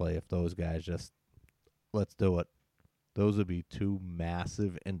guys play, if those guys just, let's do it. Those would be two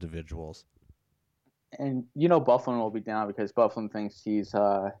massive individuals. And you know Byfuglien will be down because Byfuglien thinks he's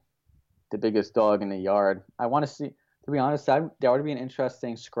the biggest dog in the yard. I want to see, to be honest, that would be an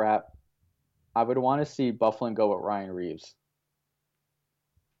interesting scrap. I would want to see Byfuglien go with Ryan Reeves.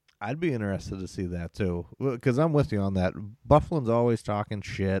 I'd be interested to see that too, because I'm with you on that. Byfuglien's always talking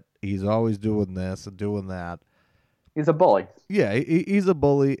shit. He's always doing this and doing that. He's a bully. Yeah, he's a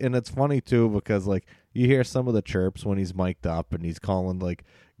bully, and it's funny too because like you hear some of the chirps when he's mic'd up and he's calling, like,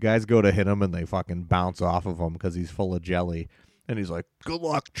 guys go to hit him and they fucking bounce off of him because he's full of jelly, and he's like, "Good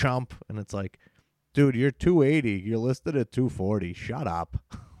luck, chump," and it's like, dude, you're 280, you're listed at 240. Shut up.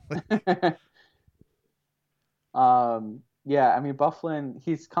 Yeah, I mean Byfuglien,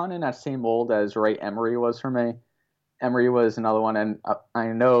 he's kind of in that same mold as Ray Emery was for me. Emery was another one, and I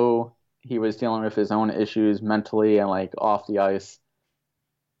know he was dealing with his own issues mentally and like off the ice.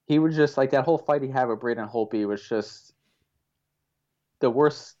 He was just like that whole fight he had with Braden Holtby was just the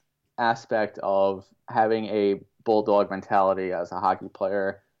worst aspect of having a bulldog mentality as a hockey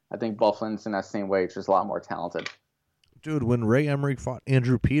player. I think Byfuglien's in that same way, just a lot more talented. Dude, when Ray Emery fought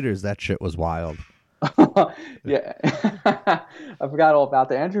Andrew Peters, that shit was wild. Yeah, I forgot all about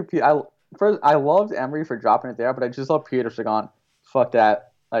that. Andrew Peters. I loved Emery for dropping it there, but I just love Peters for going, fuck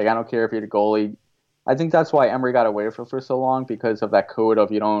that. Like, I don't care if you're the goalie. I think that's why Emery got away with it for so long, because of that code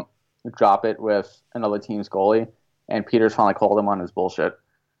of you don't drop it with another team's goalie. And Peters finally called him on his bullshit.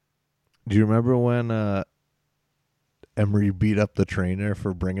 Do you remember when Emery beat up the trainer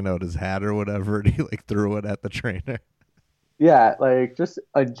for bringing out his hat or whatever, and he like threw it at the trainer? Yeah, like just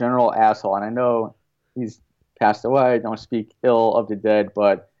a general asshole. And I know he's passed away. I don't speak ill of the dead,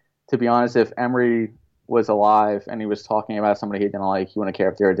 but to be honest, if Emery was alive and he was talking about somebody he didn't like, he wouldn't care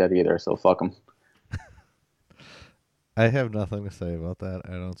if they were dead either. So fuck him. I have nothing to say about that.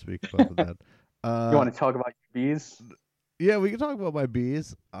 I don't speak about that. You want to talk about your bees? Yeah, we can talk about my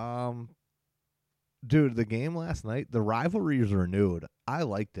bees. Dude, the game last night, the rivalry is renewed. I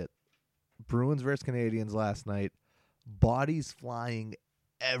liked it. Bruins versus Canadians last night. Bodies flying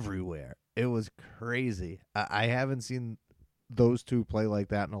everywhere. It was crazy. I haven't seen those two play like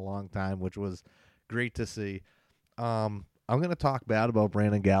that in a long time, which was great to see. I'm going to talk bad about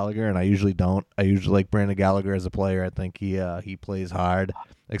Brandon Gallagher, and I usually don't. I usually like Brandon Gallagher as a player. I think he plays hard,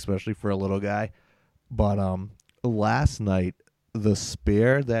 especially for a little guy. But last night, the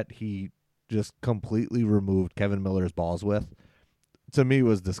spare that he just completely removed Kevin Miller's balls with, to me,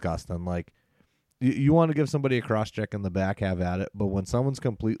 was disgusting. Like, you want to give somebody a cross-check in the back, have at it, but when someone's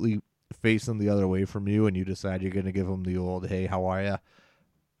completely facing the other way from you and you decide you're going to give them the old, hey, how are ya?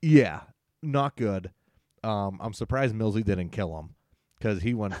 Yeah, not good. I'm surprised Millsy didn't kill him, because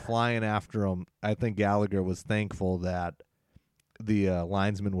he went flying after him. I think Gallagher was thankful that the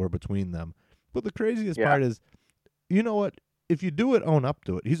linesmen were between them. But the craziest part is, you know what? If you do it, own up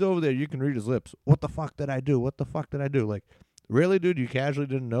to it. He's over there. You can read his lips. What the fuck did I do? What the fuck did I do? Like, really, dude? You casually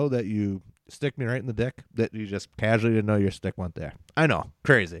didn't know that you stick me right in the dick? That you just casually didn't know your stick went there? I know.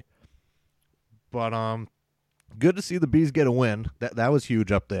 Crazy. But, good to see the Bees get a win. That was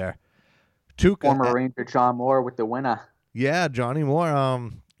huge up there. Tuukka, former Ranger John Moore with the winner. Yeah, Johnny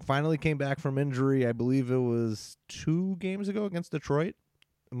Moore finally came back from injury. I believe it was 2 games ago against Detroit.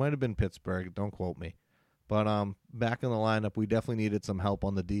 It might have been Pittsburgh. Don't quote me. But back in the lineup, we definitely needed some help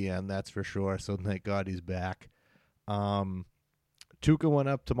on the DN, that's for sure. So thank God he's back. Tuukka went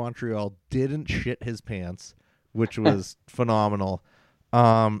up to Montreal, didn't shit his pants, which was phenomenal.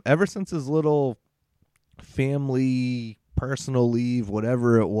 Ever since his little family personal leave,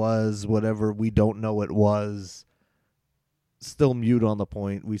 whatever it was, whatever we don't know it was, still mute on the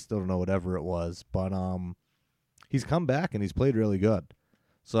point. We still don't know whatever it was. But he's come back and he's played really good.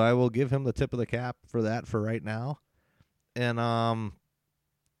 So I will give him the tip of the cap for that for right now. And,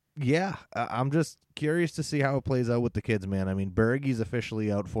 yeah, I'm just curious to see how it plays out with the kids, man. I mean, Bergey's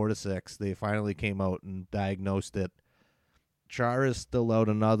officially out 4 to 6. They finally came out and diagnosed it. Chara's still out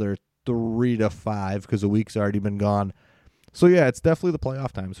another 3 to 5 because a week's already been gone. So, yeah, it's definitely the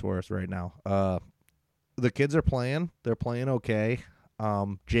playoff times for us right now. The kids are playing. They're playing okay.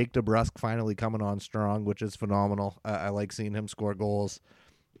 Jake DeBrusk finally coming on strong, which is phenomenal. I like seeing him score goals.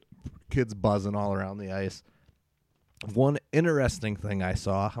 Kids buzzing all around the ice. One interesting thing I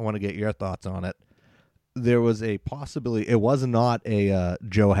saw, I want to get your thoughts on it. There was a possibility, it was not a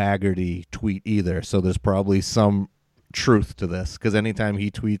Joe Haggerty tweet either, so there's probably some truth to this, because anytime he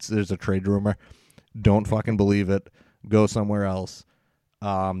tweets there's a trade rumor. Don't fucking believe it. Go somewhere else.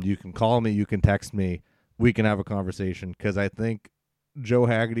 You can call me, you can text me, we can have a conversation, because I think Joe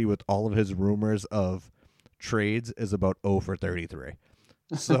Haggerty, with all of his rumors of trades, is about 0 for 33.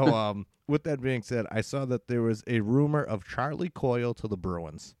 So, with that being said, I saw that there was a rumor of Charlie Coyle to the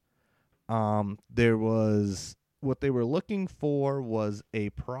Bruins. There was, what they were looking for was a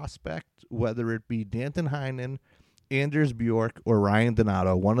prospect, whether it be Danton Heinen, Anders Bjork, or Ryan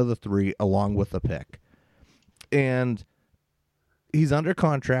Donato, one of the 3, along with a pick. And he's under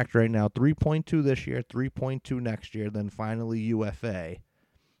contract right now, 3.2 this year, 3.2 next year, then finally UFA.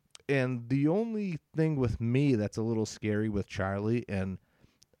 And the only thing with me that's a little scary with Charlie, and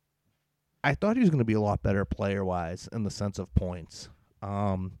I thought he was going to be a lot better player-wise in the sense of points.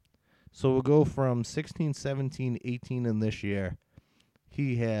 So we'll go from 16, 17, 18 in this year.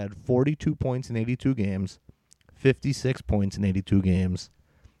 He had 42 points in 82 games, 56 points in 82 games,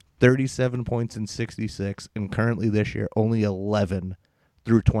 37 points in 66, and currently this year only 11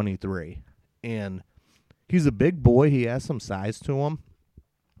 through 23. And he's a big boy. He has some size to him.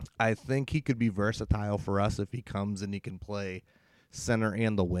 I think he could be versatile for us if he comes and he can play center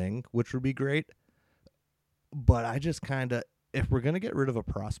and the wing, which would be great. But I just kind of, if we're going to get rid of a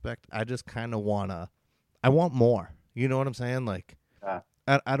prospect, I just kind of I want more. You know what I'm saying? Like,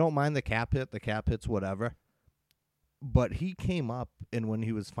 I don't mind the cap hit. The cap hit's whatever. But he came up, and when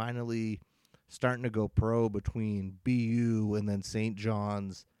he was finally starting to go pro between BU and then St.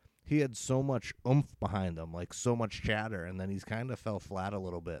 John's, he had so much oomph behind him, like so much chatter, and then he's kind of fell flat a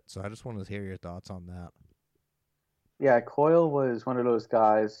little bit. So I just wanted to hear your thoughts on that. Yeah, Coyle was one of those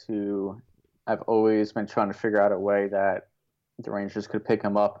guys who I've always been trying to figure out a way that the Rangers could pick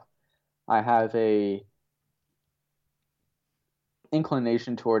him up. I have a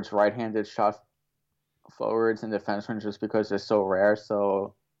inclination towards right-handed shot forwards and defensemen just because they're so rare.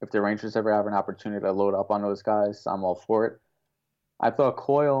 So if the Rangers ever have an opportunity to load up on those guys, I'm all for it. I thought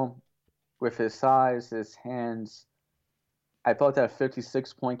Coyle, with his size, his hands, I thought that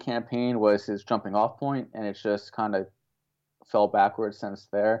 56-point campaign was his jumping off point, and it just kind of fell backwards since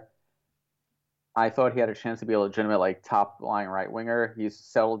there. I thought he had a chance to be a legitimate, like, top-line right winger. He's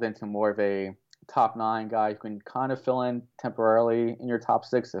settled into more of a top-9 guy who can kind of fill in temporarily in your top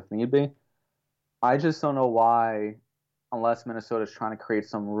 6 if need be. I just don't know why, unless Minnesota's trying to create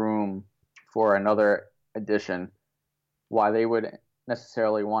some room for another addition, why they would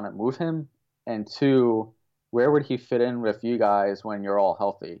necessarily want to move him. And 2, where would he fit in with you guys when you're all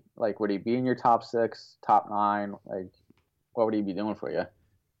healthy? Like, would he be in your top 6, top 9? Like, what would he be doing for you?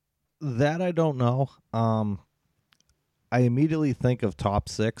 That I don't know. I immediately think of top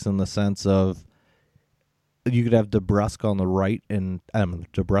 6 in the sense of you could have DeBrusk on the right and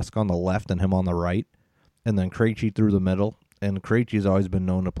DeBrusk on the left and him on the right, and then Krejci through the middle. And Krejci's always been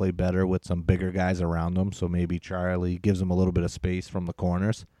known to play better with some bigger guys around him, so maybe Charlie gives him a little bit of space from the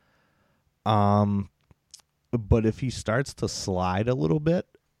corners. But if he starts to slide a little bit,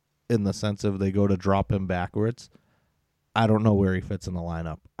 in the sense of they go to drop him backwards, I don't know where he fits in the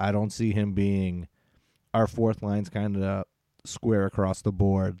lineup. I don't see him being our fourth line's kind of square across the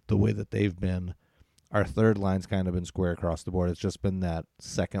board the way that they've been. Our third line's kind of been square across the board. It's just been that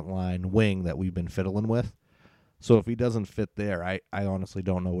second line wing that we've been fiddling with. So if he doesn't fit there, I honestly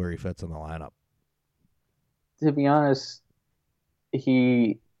don't know where he fits in the lineup. To be honest,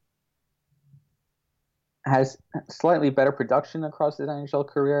 he has slightly better production across his NHL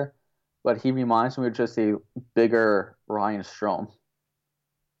career, but he reminds me of just a bigger Ryan Strome.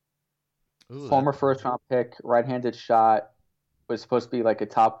 Ooh, Former first round pick, right handed shot, was supposed to be like a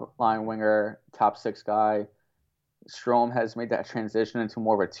top line winger, top six guy. Strome has made that transition into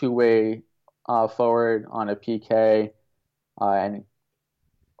more of a two-way forward on a PK, and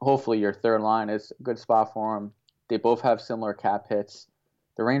hopefully your third line is a good spot for him. They both have similar cap hits.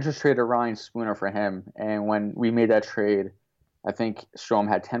 The Rangers traded Ryan Spooner for him, and when we made that trade, I think Strome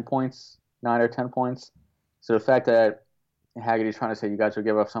had 10 points, 9 or 10 points. So the fact that Haggerty's trying to say you guys would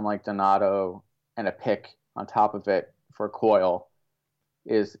give up something like Donato and a pick on top of it for Coyle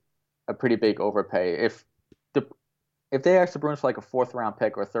is a pretty big overpay. If they asked the Bruins for like a fourth round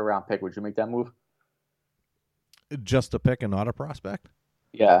pick or a third round pick, would you make that move? Just a pick and not a prospect?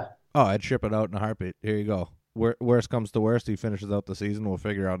 Yeah. Oh, I'd ship it out in a heartbeat. Here you go. Worst comes to worst, he finishes out the season. We'll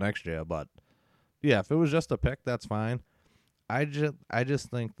figure out next year. But yeah, if it was just a pick, that's fine. I just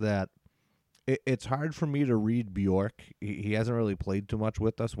think that it's hard for me to read Bjork. He hasn't really played too much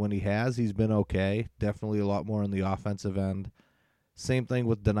with us. When he has, he's been okay. Definitely a lot more on the offensive end. Same thing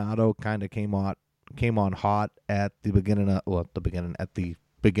with Donato. Kind of came on hot at the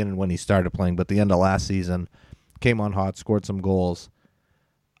beginning when he started playing, but the end of last season came on hot, scored some goals.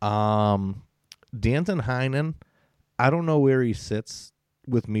 Danton Heinen, I don't know where he sits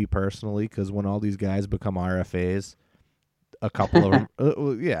with me personally, because when all these guys become RFAs, a couple of them,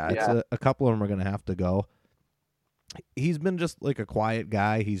 a couple of them are going to have to go. He's been just like a quiet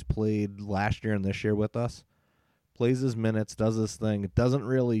guy. He's played last year and this year with us, plays his minutes, does his thing. It doesn't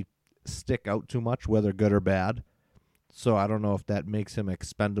really stick out too much, whether good or bad. So I don't know if that makes him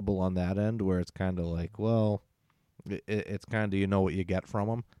expendable on that end, where it's kind of like, well, it's kind of, you know what you get from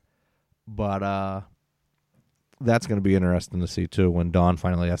him. But that's going to be interesting to see too when Don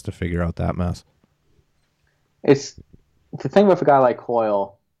finally has to figure out that mess. It's the thing with a guy like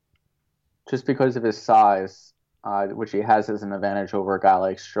Coyle, just because of his size, which he has as an advantage over a guy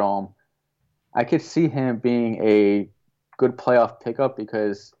like Strome, I could see him being a good playoff pickup,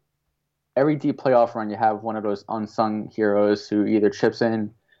 because every deep playoff run you have one of those unsung heroes who either chips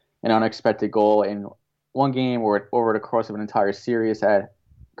in an unexpected goal in one game or over the course of an entire series that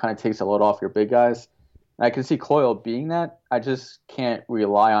kind of takes a load off your big guys. And I can see Coyle being that. I just can't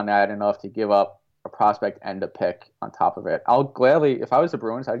rely on that enough to give up a prospect and a pick on top of it. I'll gladly, if I was the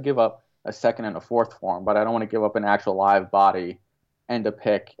Bruins, I'd give up a second and a fourth for him, but I don't want to give up an actual live body and a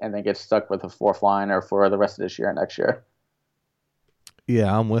pick and then get stuck with a fourth liner for the rest of this year and next year.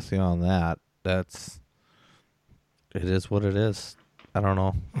 Yeah, I'm with you on that. It is what it is. I don't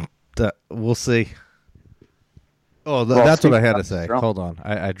know. We'll see. Oh, that's what I had to say. Hold on.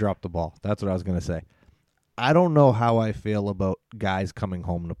 I dropped the ball. That's what I was going to say. I don't know how I feel about guys coming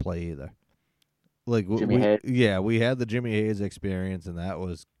home to play either. Like Jimmy Hayes. Yeah, we had the Jimmy Hayes experience, and that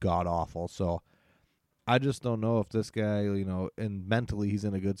was god-awful. So I just don't know if this guy, and mentally he's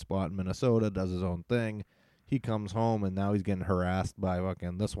in a good spot in Minnesota, does his own thing. He comes home, and now he's getting harassed by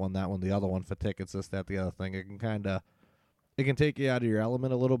fucking this one, that one, the other one for tickets, this, that, the other thing. It can take you out of your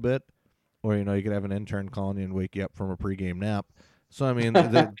element a little bit, or, you could have an intern calling you and wake you up from a pregame nap. So, I mean,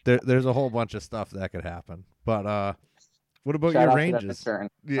 there's a whole bunch of stuff that could happen. But what about your Rangers? Sounds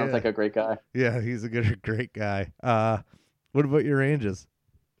like a great guy. Yeah, he's a great guy. What about your Rangers?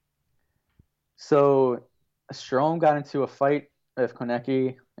 So, Strome got into a fight with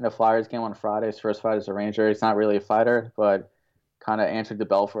Konecny in the Flyers game on Friday. His first fight as a Ranger. He's not really a fighter, but kind of answered the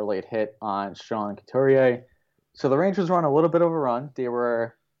bell for a late hit on Sean Couturier. So the Rangers were on a little bit of a run.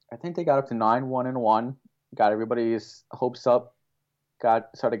 I think they got up to 9-1-1, got everybody's hopes up,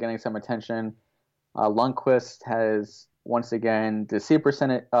 started getting some attention. Lundqvist has once again the save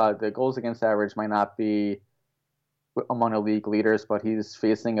percentage, the goals against average might not be among the league leaders, but he's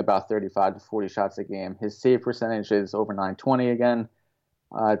facing about 35 to 40 shots a game. His save percentage is over 920 again,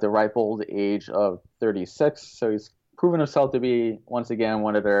 at the ripe old age of 36. So he's proven himself to be once again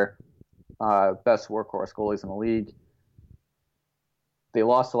one of their best workhorse goalies in the league. They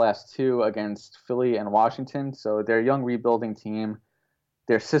lost the last two against Philly and Washington, so they're a young rebuilding team.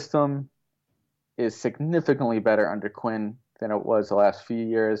 Their system is significantly better under Quinn than it was the last few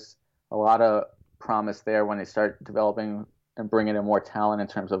years. A lot of promise there when they start developing and bringing in more talent in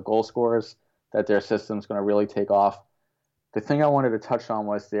terms of goal scorers, that their system's going to really take off. The thing I wanted to touch on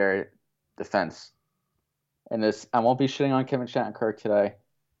was their defense. And this, I won't be shitting on Kevin Shattenkirk today,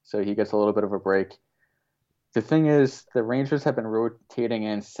 so he gets a little bit of a break. The thing is, the Rangers have been rotating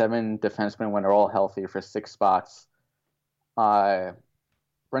in 7 defensemen when they're all healthy for 6 spots.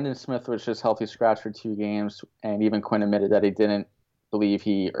 Brendan Smith was just healthy scratch for 2 games, and even Quinn admitted that he didn't believe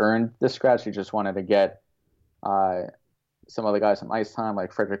he earned the scratch. He just wanted to get some other guys some ice time,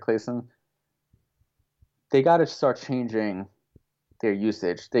 like Frederick Claesson. They got to start changing their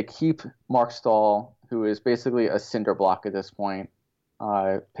usage. They keep Mark Stahl, who is basically a cinder block at this point,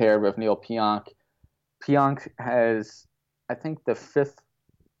 paired with Neil Pionk. Pionk has, I think, the 5th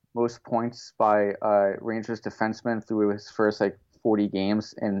most points by Rangers defenseman through his first 40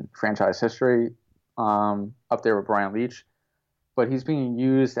 games in franchise history, up there with Brian Leetch. But he's being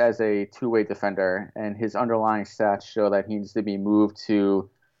used as a two-way defender, and his underlying stats show that he needs to be moved to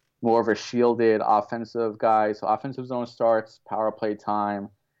more of a shielded offensive guy. So offensive zone starts, power play time.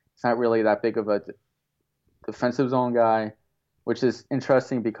 It's not really that big of a defensive zone guy, which is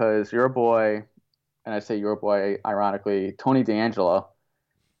interesting because your boy, and I say your boy ironically, Tony DeAngelo,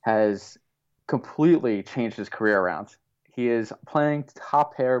 has completely changed his career around. He is playing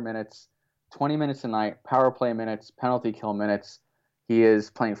top pair minutes, 20 minutes a night, power play minutes, penalty kill minutes. He is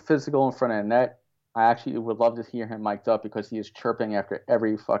playing physical in front of the net. I actually would love to hear him mic'd up because he is chirping after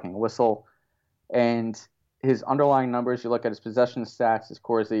every fucking whistle. And his underlying numbers, you look at his possession stats, his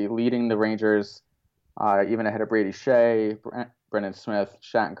Corsi leading the Rangers, even ahead of Brady Shea, Brendan Smith,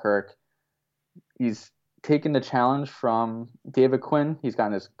 Shattenkirk. He's taken the challenge from David Quinn. He's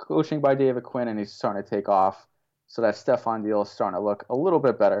gotten his coaching by David Quinn, and he's starting to take off. So that Stefan deal is starting to look a little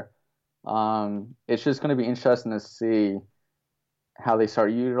bit better. It's just going to be interesting to see how they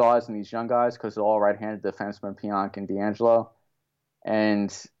start utilizing these young guys because they're all right-handed defensemen, Pionk and DeAngelo.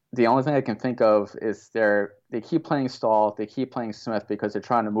 And the only thing I can think of is they keep playing Stahl, they keep playing Smith because they're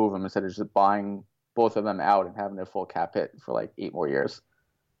trying to move them instead of just buying both of them out and having their full cap hit for 8 more years.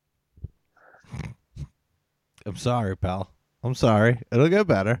 I'm sorry, pal. I'm sorry. It'll get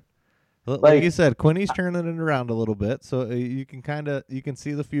better. Like you said, Quinny's turning it around a little bit, so you can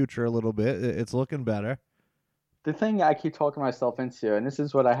see the future a little bit. It's looking better. The thing I keep talking myself into, and this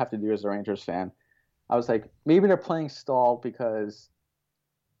is what I have to do as a Rangers fan, I was like, maybe they're playing Stahl because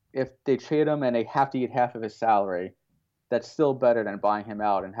if they trade him and they have to eat half of his salary, that's still better than buying him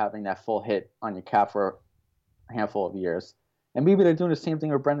out and having that full hit on your cap for a handful of years. And maybe they're doing the same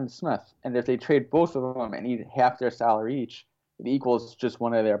thing with Brendan Smith. And if they trade both of them and eat half their salary each, it equals just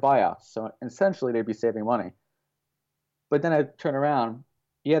one of their buyouts. So essentially, they'd be saving money. But then I turn around,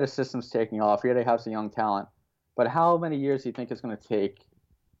 yeah, the system's taking off. Yeah, they have some young talent. But how many years do you think it's going to take,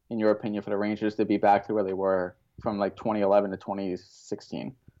 in your opinion, for the Rangers to be back to where they were from 2011 to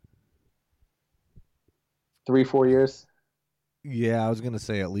 2016? 3-4 years? Yeah, I was going to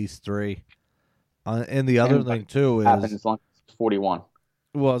say at least 3. And the other thing, too, is... happens as long as it's 41.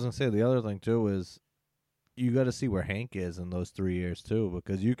 Well, I was going to say the other thing, too, is you got to see where Hank is in those 3 years, too,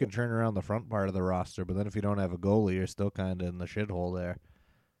 because you can turn around the front part of the roster, but then if you don't have a goalie, you're still kind of in the shithole there.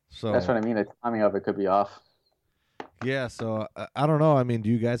 So that's what I mean. The timing of it could be off. Yeah, so I don't know. I mean, do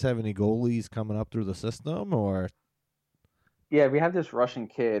you guys have any goalies coming up through the system, or? Yeah, we have this Russian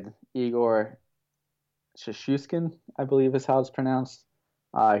kid, Igor Shishuskin, I believe is how it's pronounced.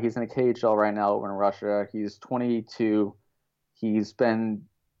 He's in the KHL right now over in Russia. He's 22. He's been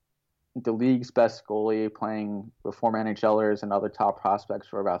the league's best goalie, playing with former NHLers and other top prospects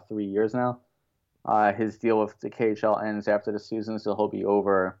for about 3 years now. His deal with the KHL ends after the season, so he'll be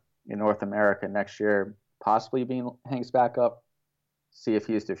over in North America next year, possibly being Hank's backup. See if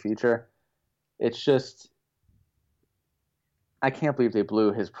he's the future. It's just, I can't believe they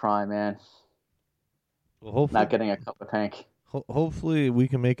blew his prime, man. Well, hopefully, not getting a cup with Hank. Hopefully, we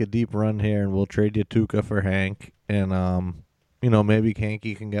can make a deep run here, and we'll trade you Tuukka for Hank, and maybe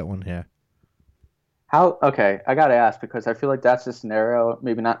Hanky can get one here. How? Okay, I gotta ask because I feel like that's the scenario.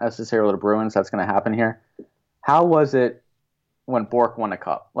 Maybe not necessarily the Bruins. That's going to happen here. How was it when Bork won a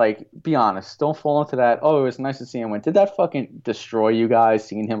cup? Be honest. Don't fall into that. Oh, it was nice to see him win. Did that fucking destroy you guys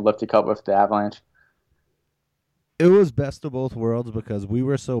seeing him lift a cup with the Avalanche? It was best of both worlds because we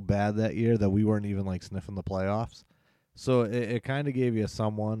were so bad that year that we weren't even sniffing the playoffs. So it kind of gave you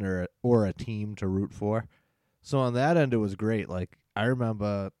someone or a team to root for. So on that end, it was great. I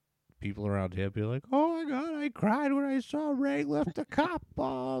remember people around here be like, "Oh my God, I cried when I saw Ray lift the cup."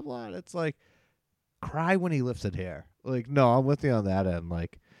 Blah, blah. It's cry when he lifts it here. No, I'm with you on that end.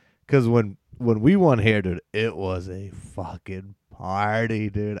 Because when we won here, dude, it was a fucking party,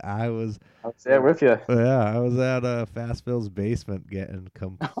 dude. I was there with you. Yeah, I was at Fast Phil's basement getting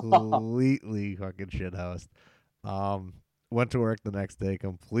completely fucking shithoused. Went to work the next day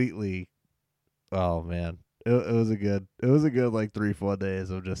completely. Oh man, it was a good like 3-4 days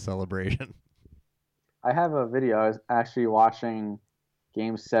of just celebration. I have a video. I was actually watching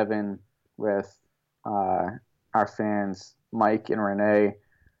Game 7 with our fans, Mike and Renee,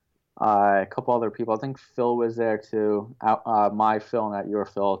 a couple other people. I think Phil was there too. My Phil, not your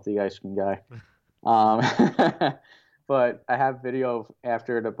Phil, the ice cream guy. Um, but I have video of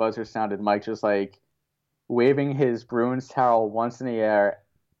after the buzzer sounded, Mike just like waving his Bruins towel once in the air,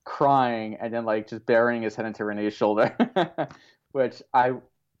 crying, and then like just burying his head into Renee's shoulder, which I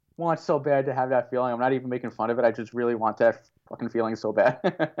want so bad to have that feeling. I'm not even making fun of it. I just really want that fucking feeling so bad.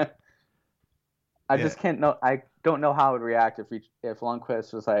 I Yeah. just can't know. I don't know how I would react if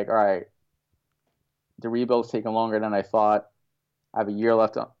Lundqvist was like, all right, the rebuild's taking longer than I thought. I have a year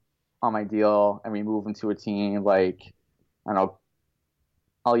left on my deal, and we move into a team like, I don't know,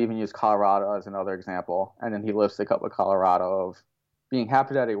 I'll even use Colorado as another example. And then he lifts the cup with Colorado of being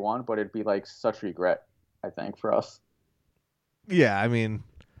happy that he won, but it'd be like such regret, I think, for us. Yeah, I mean,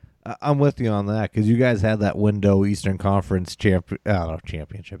 I'm with you on that because you guys had that window Eastern Conference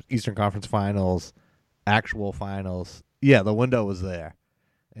championships, Eastern Conference Finals, actual finals. Yeah, the window was there,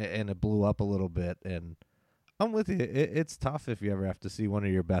 and it blew up a little bit. And I'm with you. It's tough if you ever have to see one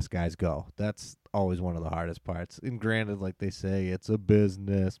of your best guys go. That's always one of the hardest parts. And granted, like they say, it's a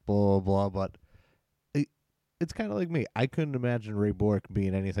business, blah, blah, blah. But it's kind of like me. I couldn't imagine Ray Bourque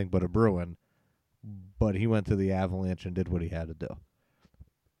being anything but a Bruin, but he went to the Avalanche and did what he had to do.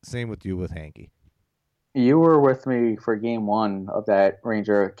 Same with you with Hanky. You were with me for game 1 of that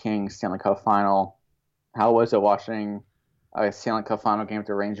Ranger Kings Stanley Cup final. How was it watching a Stanley Cup final game with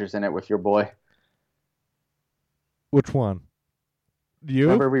the Rangers in it with your boy? Which one? You?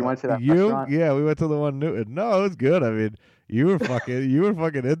 Remember we went to that restaurant? Yeah, we went to the one Newton. No, it was good. I mean, you were fucking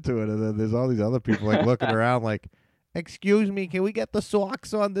into it, and then there's all these other people like looking around like, excuse me, can we get the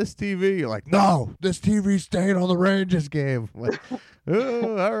Sox on this TV? You're like, no, this TV's staying on the Rangers game. I'm like,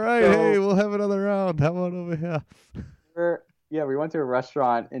 oh, all right, hey, we'll have another round. How about over here? Yeah, we went to a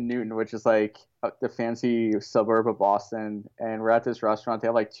restaurant in Newton, which is like the fancy suburb of Boston, and we're at this restaurant. They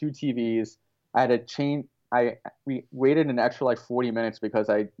have like 2 TVs. I had to change. We waited an extra like 40 minutes because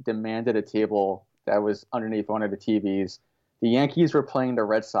I demanded a table that was underneath one of the TVs. The Yankees were playing the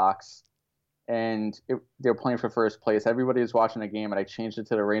Red Sox, and they were playing for first place. Everybody was watching the game, and I changed it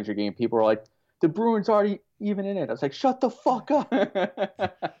to the Ranger game. People were like, the Bruins aren't even in it. I was like, shut the fuck up.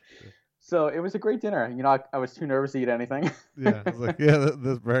 So it was a great dinner. You know, I was too nervous to eat anything. Yeah, I was like, yeah,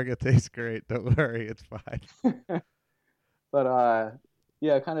 this burger tastes great. Don't worry, it's fine. But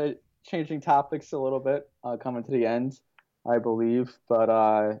yeah, kind of changing topics a little bit, coming to the end, I believe.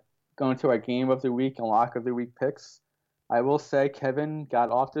 But going to our game of the week and lock of the week picks, I will say Kevin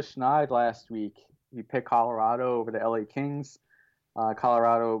got off the schneid last week. He picked Colorado over the LA Kings.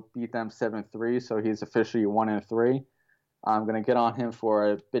 Colorado beat them 7-3, so he's officially 1-3. I'm going to get on him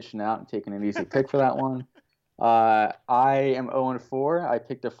for bitching out and taking an easy pick for that one. I am 0-4. I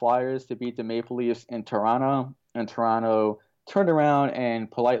picked the Flyers to beat the Maple Leafs in Toronto, and Toronto turned around and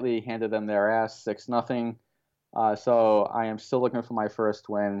politely handed them their ass 6-0. So I am still looking for my first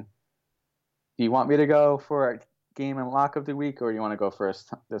win. Do you want me to go for a game and lock of the week, or do you want to go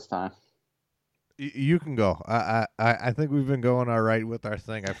first this time? You can go. I think we've been going all right with our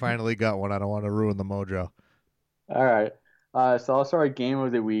thing. I finally got one. I don't want to ruin the mojo. All right. So I'll start game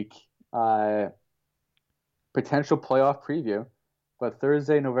of the week. Potential playoff preview. But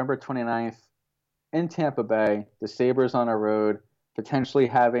Thursday, November 29th, in Tampa Bay, the Sabres on the road, potentially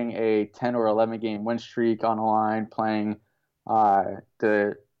having a 10 or 11 game win streak on the line, playing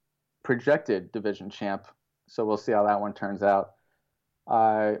the projected division champ. So we'll see how that one turns out.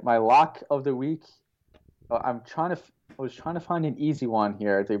 My lock of the week, I was trying to find an easy one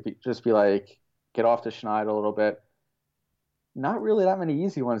here to just be like, get off the schneid a little bit. Not really that many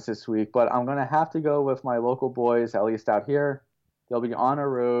easy ones this week, but I'm going to have to go with my local boys, at least out here. They'll be on the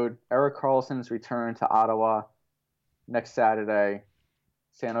road. Erik Karlsson's return to Ottawa next Saturday.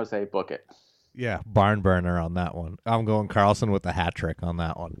 San Jose, book it. Yeah, barn burner on that one. I'm going Karlsson with the hat trick on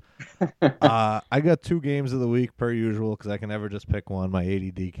that one. I got 2 games of the week per usual because I can never just pick one. My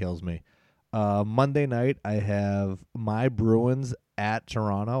ADD kills me. Monday night, I have my Bruins at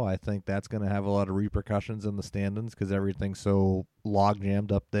Toronto. I think that's going to have a lot of repercussions in the standings because everything's so log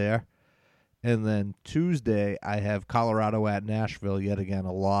jammed up there. And then Tuesday, I have Colorado at Nashville. Yet again,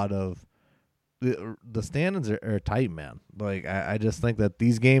 a lot of the standings are tight, man. Like I just think that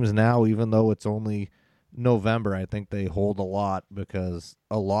these games now, even though it's only November, I think they hold a lot because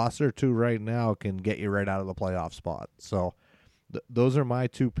a loss or two right now can get you right out of the playoff spot. So those are my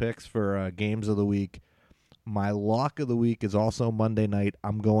two picks for games of the week. My lock of the week is also Monday night.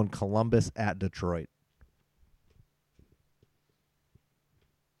 I'm going Columbus at Detroit.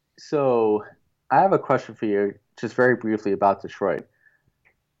 So I have a question for you, just very briefly about Detroit.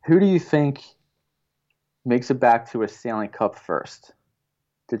 Who do you think makes it back to a Stanley Cup first?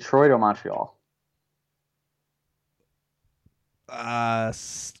 Detroit or Montreal?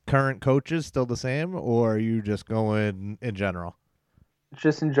 Current coaches still the same, or are you just going in general?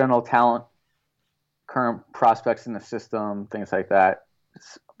 Just in general, talent, current prospects in the system, things like that,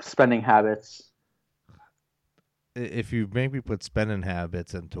 spending habits. If you maybe put spending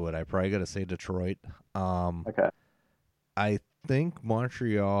habits into it, I probably got to say Detroit. Okay. I think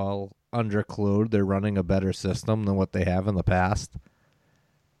Montreal under Claude, they're running a better system than what they have in the past.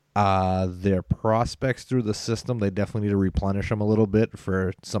 Their prospects through the system, they definitely need to replenish them a little bit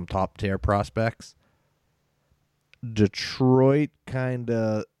for some top tier prospects. Detroit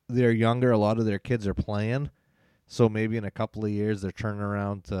they're younger. A lot of their kids are playing, so maybe in a couple of years they're turning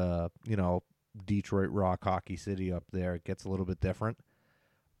around to Detroit Rock Hockey City up there. It gets a little bit different,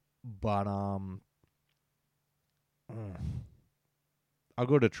 but I'll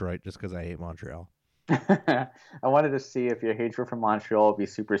go Detroit just because I hate Montreal. I wanted to see if your hatred for Montreal would be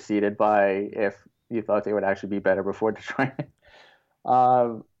superseded by if you thought they would actually be better before Detroit.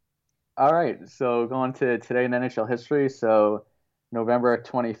 All right, so going to today in NHL history. So November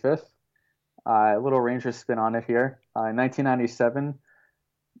 25th, a little Rangers spin on it here. In 1997,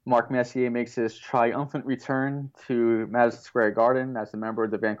 Mark Messier makes his triumphant return to Madison Square Garden as a member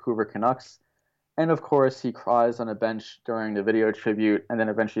of the Vancouver Canucks. And of course, he cries on a bench during the video tribute and then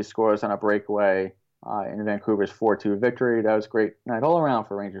eventually scores on a breakaway in Vancouver's 4-2 victory. That was a great night all around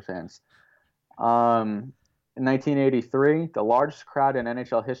for Ranger fans. In 1983, the largest crowd in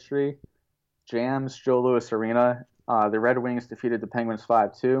NHL history jams Joe Louis Arena. The Red Wings defeated the Penguins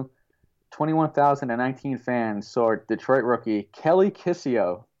 5-2. 21,019 fans saw Detroit rookie Kelly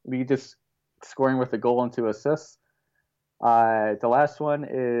Kissio lead this scoring with a goal and 2 assists. The last one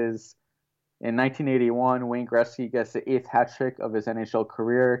is in 1981, Wayne Gretzky gets the 8th hat trick of his NHL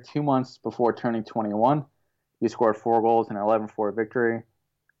career 2 months before turning 21. He scored 4 goals in an 11-4 victory.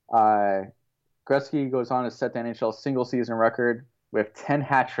 Gretzky goes on to set the NHL single-season record with 10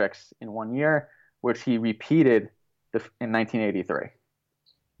 hat tricks in 1 year, which he repeated in 1983.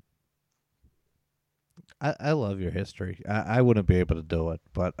 I love your history. I wouldn't be able to do it,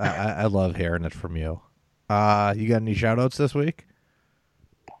 but I love hearing it from you. You got any shout-outs this week?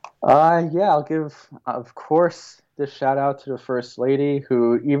 Yeah, I'll give, of course, this shout out to the First Lady,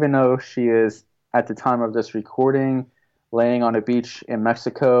 who, even though she is, at the time of this recording, laying on a beach in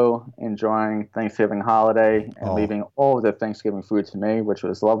Mexico, enjoying Thanksgiving holiday, and leaving all of the Thanksgiving food to me, which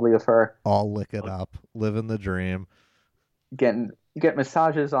was lovely of her. All lick it up, living the dream. Get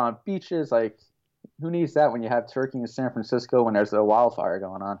massages on beaches, like, who needs that when you have turkey in San Francisco when there's a wildfire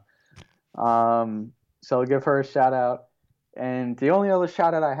going on? So I'll give her a shout out. And the only other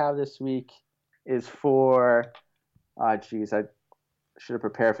shout out I have this week is for, I should have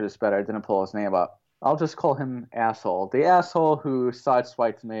prepared for this better. I didn't pull his name up. I'll just call him Asshole. The asshole who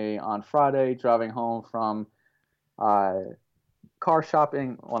sideswiped me on Friday driving home from car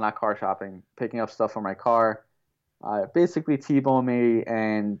shopping. Well, not car shopping, picking up stuff for my car. Basically T-boned me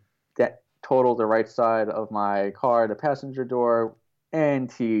and totaled the right side of my car, the passenger door,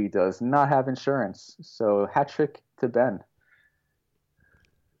 and he does not have insurance. So hat trick to Ben.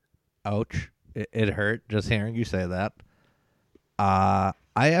 Ouch. It hurt just hearing you say that. I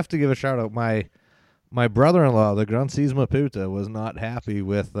have to give a shout out. My brother-in-law, the Gruncisma Puta, was not happy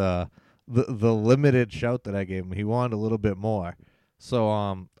with the limited shout that I gave him. He wanted a little bit more.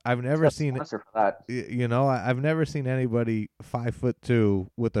 So I've never seen for that. I've never seen anybody 5'2"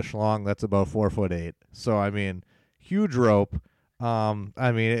 with a schlong that's about 4'8". So I mean, huge rope.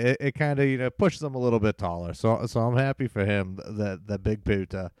 It kind of pushes them a little bit taller. So I'm happy for him, that big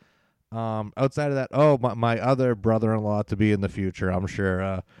Puta. Outside of that, my other brother-in-law to be in the future, I'm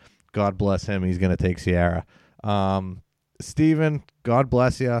sure, God bless him, he's going to take Sierra. Steven, God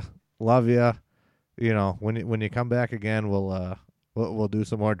bless you. Love you. When you come back again, we'll do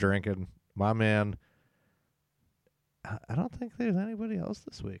some more drinking. My man, I don't think there's anybody else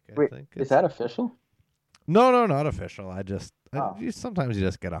this week. Wait, is that official? No, not official. Sometimes you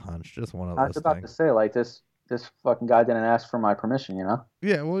just get a hunch. Just one of those things. I was about to say, like, this fucking guy didn't ask for my permission,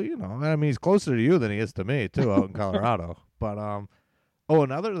 Yeah, well, he's closer to you than he is to me, too, out in Colorado. But,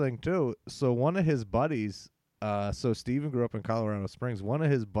 another thing, too. So one of his buddies, so Steven grew up in Colorado Springs. One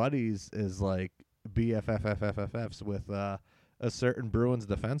of his buddies is, like, BFFFFFs with a certain Bruins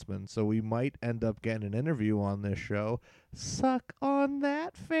defenseman. So we might end up getting an interview on this show. Suck on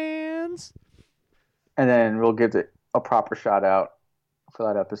that, fans. And then we'll give it a proper shout out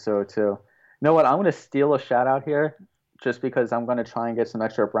for that episode too. You know what? I'm going to steal a shout out here just because I'm going to try and get some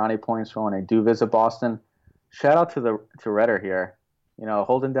extra brownie points for when I do visit Boston. Shout out to Redder here. You know,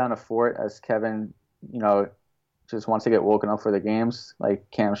 holding down a fort as Kevin, you know, just wants to get woken up for the games, like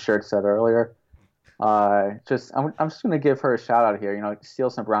Cam Shirt said earlier. I'm just going to give her a shout out here. You know, steal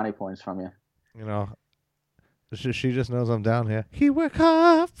some brownie points from you. You know, she just knows I'm down here. He work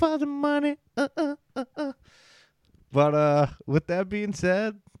hard for the money. But with that being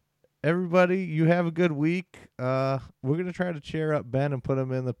said, everybody, you have a good week. We're gonna try to cheer up Ben and put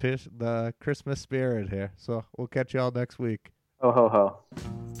him in the Christmas spirit here. So we'll catch y'all next week. Ho ho ho.